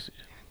Mario Odyssey.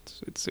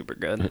 It's super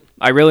good.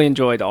 I really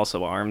enjoyed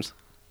also ARMS.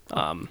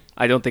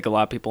 I don't think a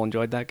lot of people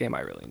enjoyed that game.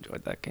 I really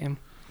enjoyed that game.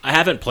 I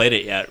haven't played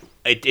it yet,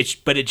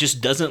 but it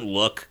just doesn't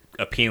look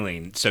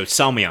appealing. So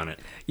sell me on it.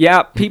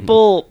 Yeah,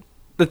 people.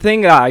 The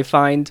thing that I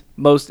find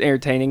most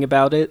entertaining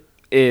about it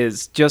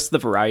is just the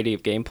variety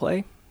of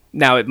gameplay.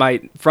 Now, it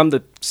might, from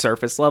the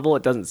surface level,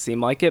 it doesn't seem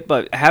like it,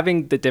 but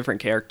having the different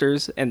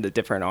characters and the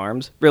different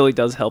arms really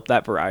does help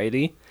that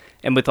variety.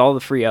 And with all the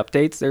free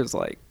updates, there's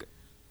like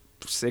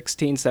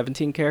 16,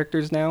 17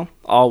 characters now,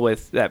 all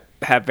with that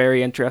have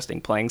very interesting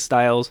playing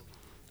styles,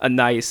 a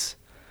nice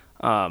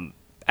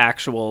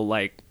actual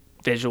like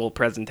visual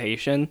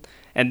presentation,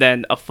 and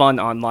then a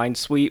fun online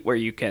suite where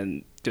you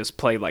can just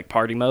play like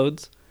party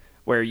modes,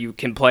 where you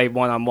can play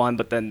one-on-one,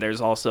 but then there's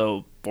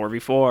also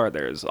 4v4,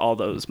 there's all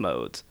those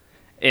modes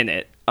in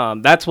it.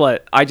 That's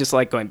what I just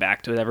like going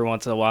back to it every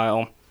once in a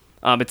while.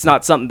 It's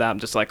not something that I'm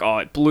just like, oh,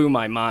 it blew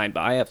my mind,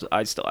 but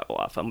I still have a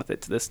lot of fun with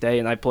it to this day,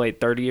 and I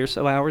played 30 or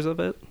so hours of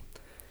it.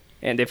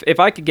 And if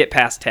I could get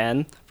past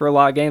 10 for a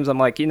lot of games, I'm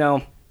like,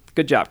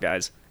 good job,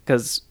 guys.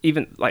 Because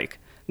even, like,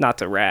 not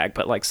to rag,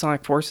 but, like,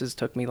 Sonic Forces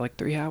took me, like,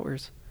 3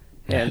 hours.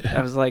 And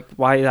I was like,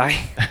 why did I...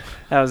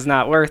 That was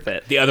not worth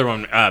it. The other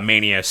one,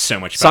 Mania, is so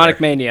much better.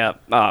 Sonic Mania,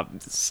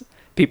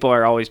 people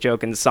are always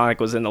joking Sonic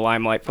was in the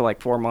limelight for,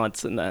 like, 4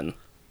 months and then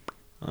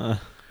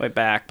went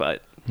back,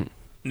 but...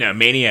 No,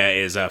 Mania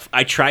is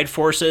I tried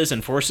Forces,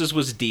 and Forces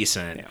was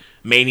decent. Yeah.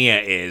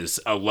 Mania is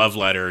a love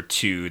letter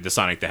to the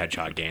Sonic the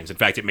Hedgehog games. In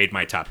fact, it made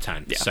my top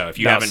 10. Yeah. So if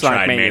you haven't Sonic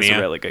tried Mania, Mania, is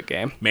a really good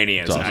game.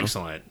 Mania is awesome.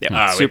 Excellent.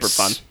 Yeah, super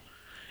fun.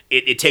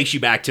 It takes you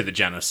back to the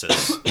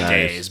Genesis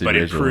days, the but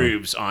original.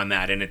 improves on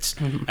that. And it's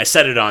I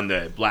said it on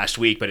the last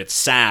week, but it's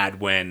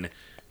sad when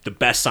the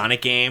best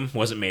Sonic game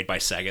wasn't made by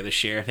Sega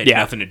this year. They had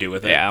nothing to do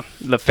with it. Yeah,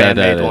 the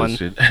fan-made one.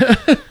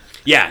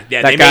 Yeah,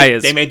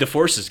 they made the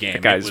Forces game.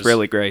 That guy's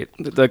really great.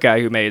 The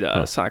guy who made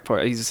Sonic 4,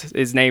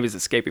 his name is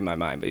escaping my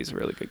mind, but he's a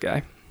really good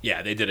guy.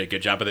 Yeah, they did a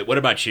good job with it. What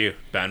about you,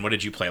 Ben? What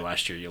did you play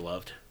last year you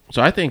loved?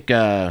 So I think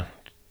there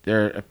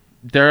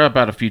are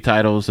about a few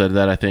titles that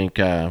I think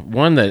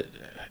one that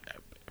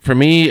for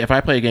me, if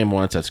I play a game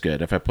once, that's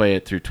good. If I play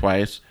it through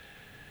twice,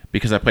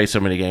 because I play so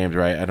many games,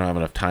 right, I don't have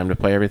enough time to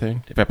play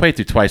everything. If I play it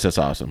through twice, that's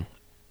awesome.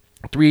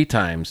 3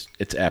 times,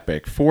 it's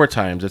epic. 4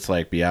 times, it's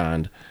like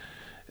beyond.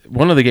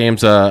 One of the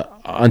games,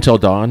 Until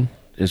Dawn,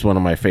 is one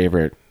of my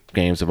favorite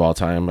games of all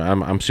time.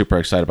 I'm super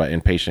excited about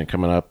Impatient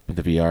coming up with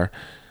the VR.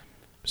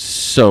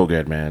 So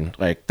good, man.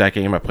 Like, that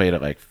game, I played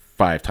it like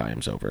 5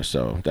 times over.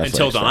 So that's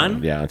Until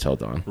Dawn? Yeah, Until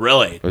Dawn.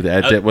 Really?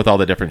 With all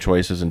the different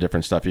choices and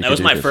different stuff you that can was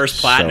do. my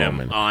first platinum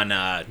my on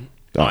God.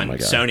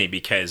 Sony,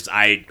 because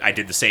I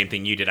did the same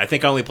thing you did. I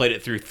think I only played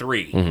it through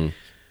 3.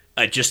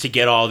 Just to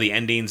get all the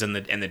endings and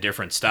the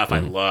different stuff. I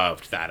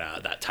loved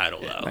that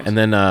title, though. And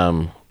then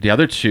the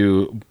other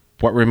 2...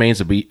 What Remains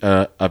of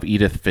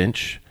Edith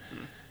Finch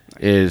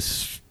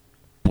is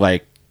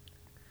like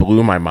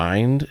blew my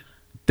mind.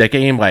 That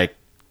game, like,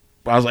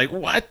 I was like,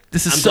 "What?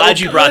 This is." I'm so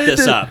glad you brought good."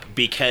 this up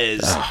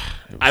because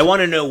I want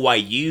to know why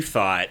you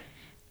thought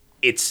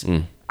it's.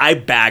 I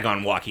bag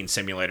on walking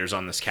simulators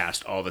on this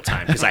cast all the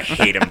time because I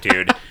hate them,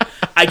 dude.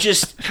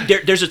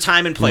 There's a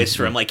time and place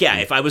for them. Like, yeah,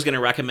 if I was going to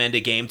recommend a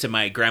game to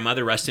my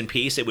grandmother, rest in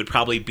peace, it would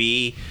probably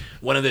be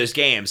one of those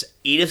games.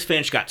 Edith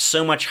Finch got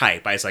so much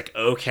hype. I was like,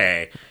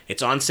 okay,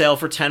 it's on sale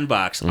for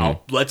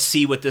 $10. Let's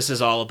see what this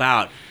is all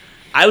about.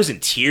 I was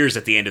in tears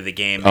at the end of the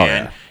game,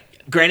 man.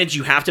 granted,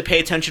 you have to pay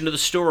attention to the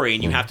story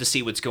and you have to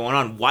see what's going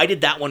on. Why did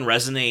that one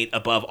resonate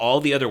above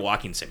all the other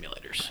walking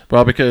simulators?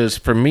 Well, because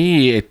for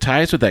me, it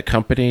ties with that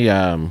company.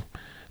 The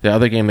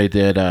other game they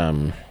did,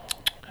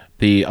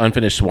 the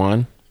Unfinished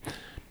Swan.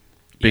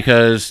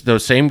 Because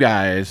those same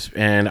guys,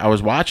 and I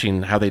was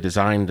watching how they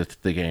designed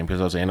the game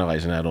because I was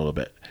analyzing that a little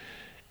bit.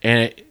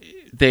 And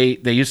they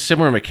use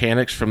similar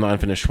mechanics from the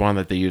Unfinished Swan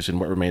that they use in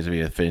What Remains of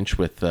Edith Finch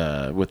with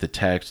the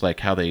text,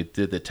 like how they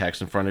did the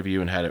text in front of you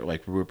and had it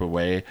like rip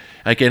away.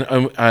 Again,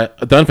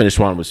 the Unfinished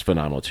Swan was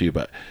phenomenal too,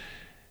 but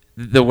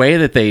the way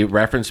that they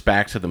reference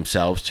back to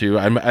themselves too.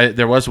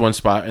 There was one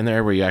spot in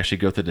there where you actually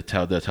go through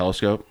the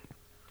telescope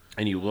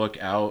and you look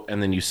out,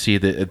 and then you see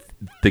the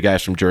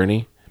guys from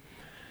Journey.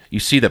 You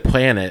see the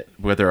planet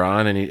where they're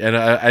on, and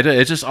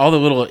it's just all the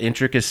little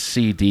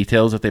intricacy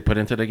details that they put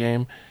into the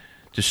game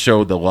just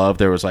showed the love.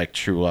 There was like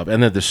true love,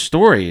 and then the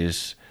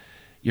stories,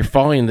 you're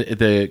following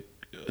the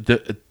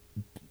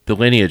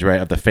lineage,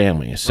 right, of the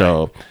family.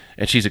 So, right.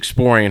 And she's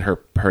exploring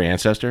her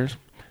ancestors,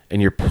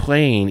 and you're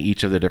playing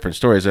each of the different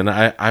stories. And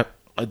I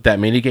that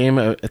mini game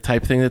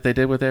type thing that they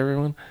did with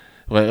everyone,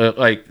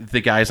 like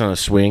the guys on a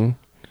swing,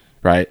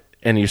 right,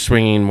 and you're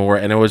swinging more,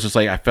 and it was just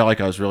like I felt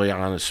like I was really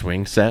on a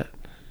swing set.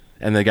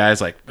 And the guy's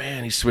like,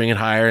 man, he's swinging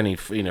higher, and he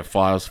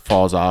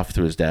falls off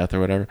to his death or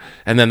whatever.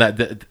 And then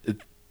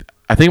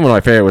I think one of my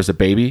favorite was the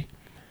baby,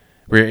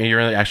 where you're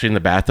actually in the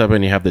bathtub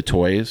and you have the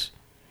toys,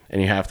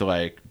 and you have to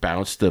like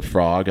bounce the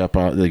frog up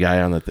on the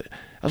guy on the.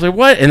 I was like,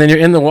 what? And then you're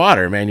in the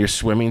water, man. You're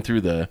swimming through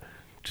the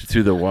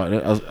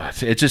water.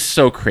 It's just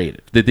so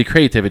creative. The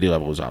creativity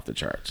level was off the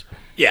charts.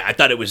 Yeah, I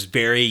thought it was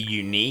very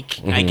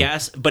unique, I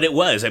guess, but it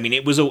was. I mean,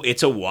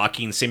 it's a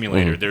walking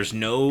simulator. There's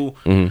no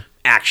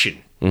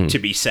action to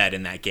be said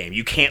in that game.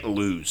 You can't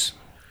lose,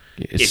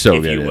 if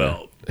you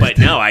will. But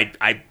no,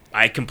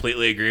 I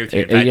completely agree with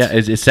you.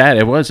 It's sad.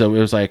 It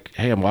was like,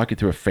 hey, I'm walking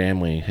through a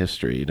family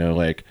history. You know,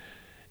 like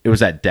it was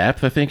that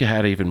depth. I think it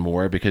had even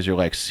more because you're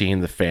like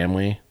seeing the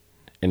family,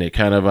 and it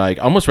kind of like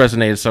almost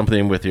resonated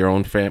something with your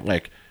own family.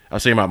 Like I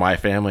was thinking about my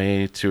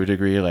family to a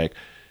degree, like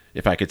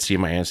if I could see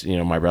my aunts,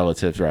 my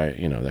relatives, right,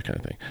 that kind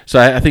of thing. So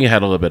I think it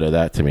had a little bit of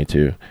that to me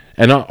too,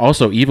 and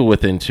also Evil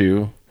Within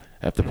 2.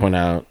 I have to point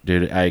out,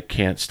 dude, I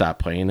can't stop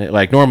playing it.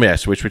 Like, normally I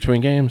switch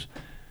between games.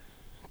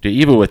 Dude,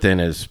 Evil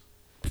Within is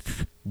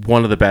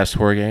one of the best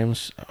horror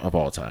games of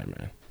all time,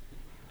 man.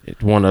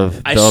 It's one of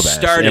the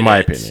best, in my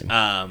opinion.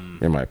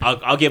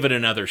 I'll give it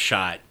another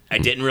shot. I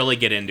didn't really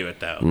get into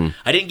it, though.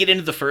 I didn't get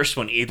into the first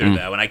one either,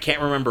 though, and I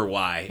can't remember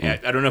why.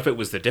 I don't know if it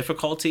was the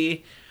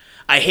difficulty.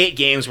 I hate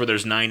games where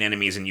there's 9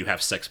 enemies and you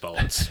have 6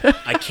 bullets.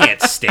 I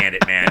can't stand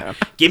it, man.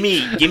 Give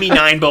me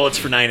 9 bullets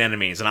for 9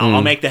 enemies, and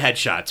I'll make the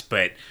headshots,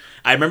 but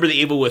I remember the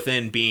Evil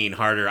Within being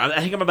harder.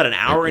 I think I'm about an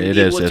hour into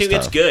Evil Within 2.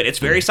 It's good. It's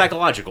very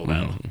psychological,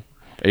 though.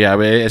 Yeah, I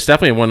mean, it's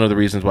definitely one of the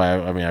reasons why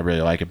I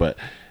really like it. But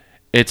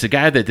it's a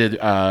guy that did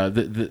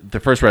the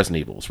first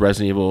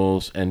Resident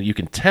Evils, and you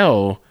can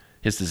tell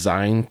his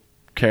design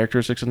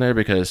characteristics in there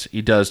because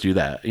he does do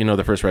that.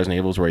 The first Resident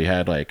Evils where you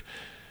had like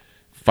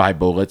 5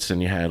 bullets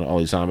and you had all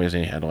these zombies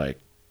and you had to like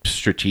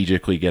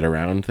strategically get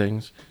around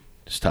things.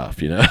 It's tough,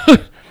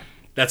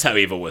 That's how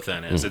Evil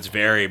Within is. It's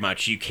very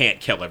much, you can't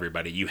kill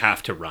everybody. You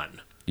have to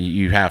run.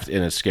 You have to,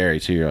 and it's scary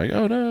too. You're like,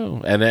 oh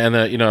no. And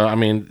I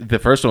mean, the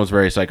first one was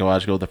very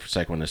psychological. The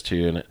second one is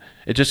too, and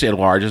it just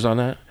enlarges on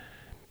that.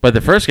 But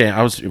the first game,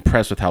 I was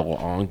impressed with how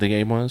long the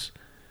game was.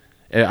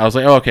 And I was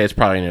like, oh, okay, it's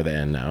probably near the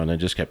end now. And it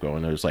just kept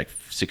going. There was like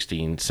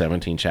 16,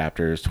 17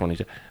 chapters, 20.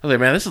 I was like,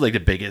 man, this is like the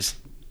biggest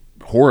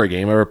horror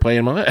game I ever played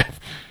in my life.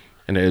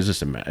 And it was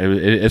just,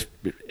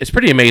 it's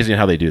pretty amazing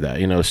how they do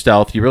that.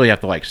 Stealth, you really have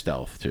to like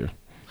stealth too,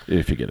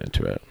 if you get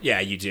into it. Yeah,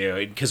 you do.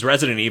 Because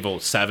Resident Evil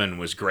 7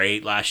 was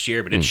great last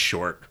year, but it's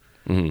short.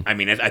 I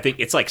mean, I think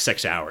it's like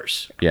 6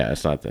 hours. Yeah,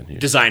 it's not that huge.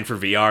 Designed for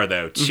VR,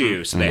 though,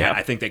 too. So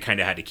I think they kind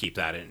of had to keep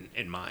that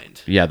in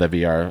mind. Yeah, the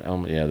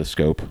VR, the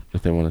scope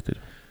that they wanted to do.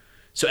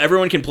 So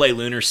everyone can play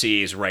Lunar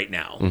Seas right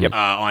now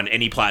on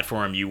any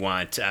platform you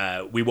want.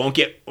 We won't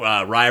get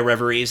Raya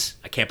Reveries.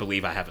 I can't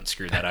believe I haven't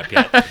screwed that up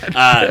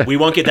yet. We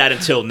won't get that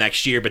until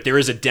next year, but there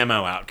is a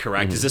demo out,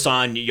 correct? Is this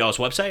on y'all's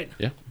website?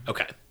 Yeah.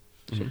 Okay.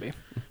 Should be.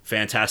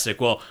 Fantastic.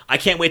 Well, I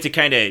can't wait to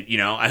kind of,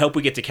 I hope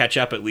we get to catch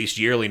up at least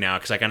yearly now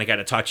because I kind of got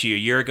to talk to you a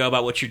year ago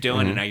about what you're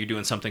doing, and now you're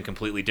doing something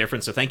completely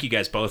different. So thank you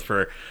guys both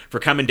for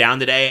coming down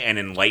today and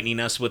enlightening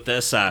us with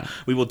this.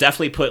 We will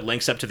definitely put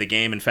links up to the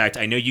game. In fact,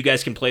 I know you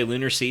guys can play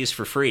Lunar Seas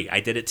for free. I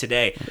did it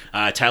today.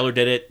 Tyler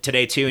did it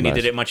today too, and he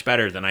did it much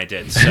better than I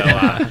did.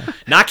 So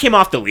knock him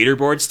off the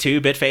leaderboards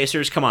too,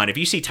 Bitfacers. Come on. If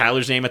you see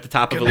Tyler's name at the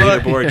top of the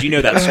leaderboard, you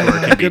know that score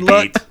can be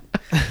beat.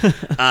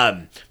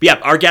 But yeah,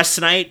 our guests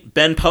tonight,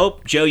 Ben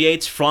Pope, Joe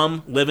Yates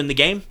from Living the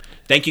Game.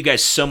 Thank you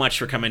guys so much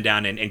for coming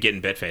down and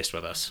getting Bitfaced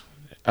with us.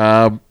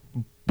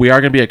 We are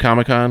going to be at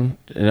Comic-Con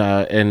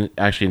and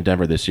actually in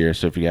Denver this year,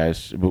 so if you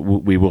guys,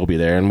 we will be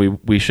there, and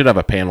we should have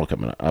a panel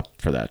coming up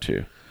for that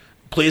too.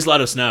 Please let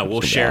us know.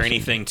 We'll share awesome.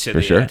 Anything to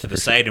the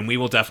site, and we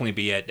will definitely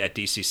be at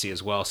DCC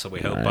as well. So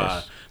we hope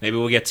maybe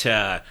we'll get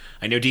to.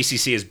 I know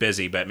DCC is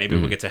busy, but maybe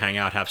we'll get to hang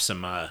out, have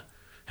some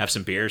have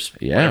some beers,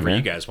 Yeah, whatever man.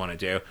 you guys want to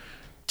do.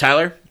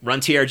 Tyler,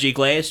 run TRG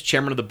Glaze,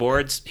 chairman of the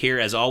boards. Here,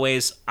 as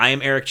always, I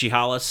am Eric G.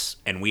 Hollis,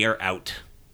 and we are out.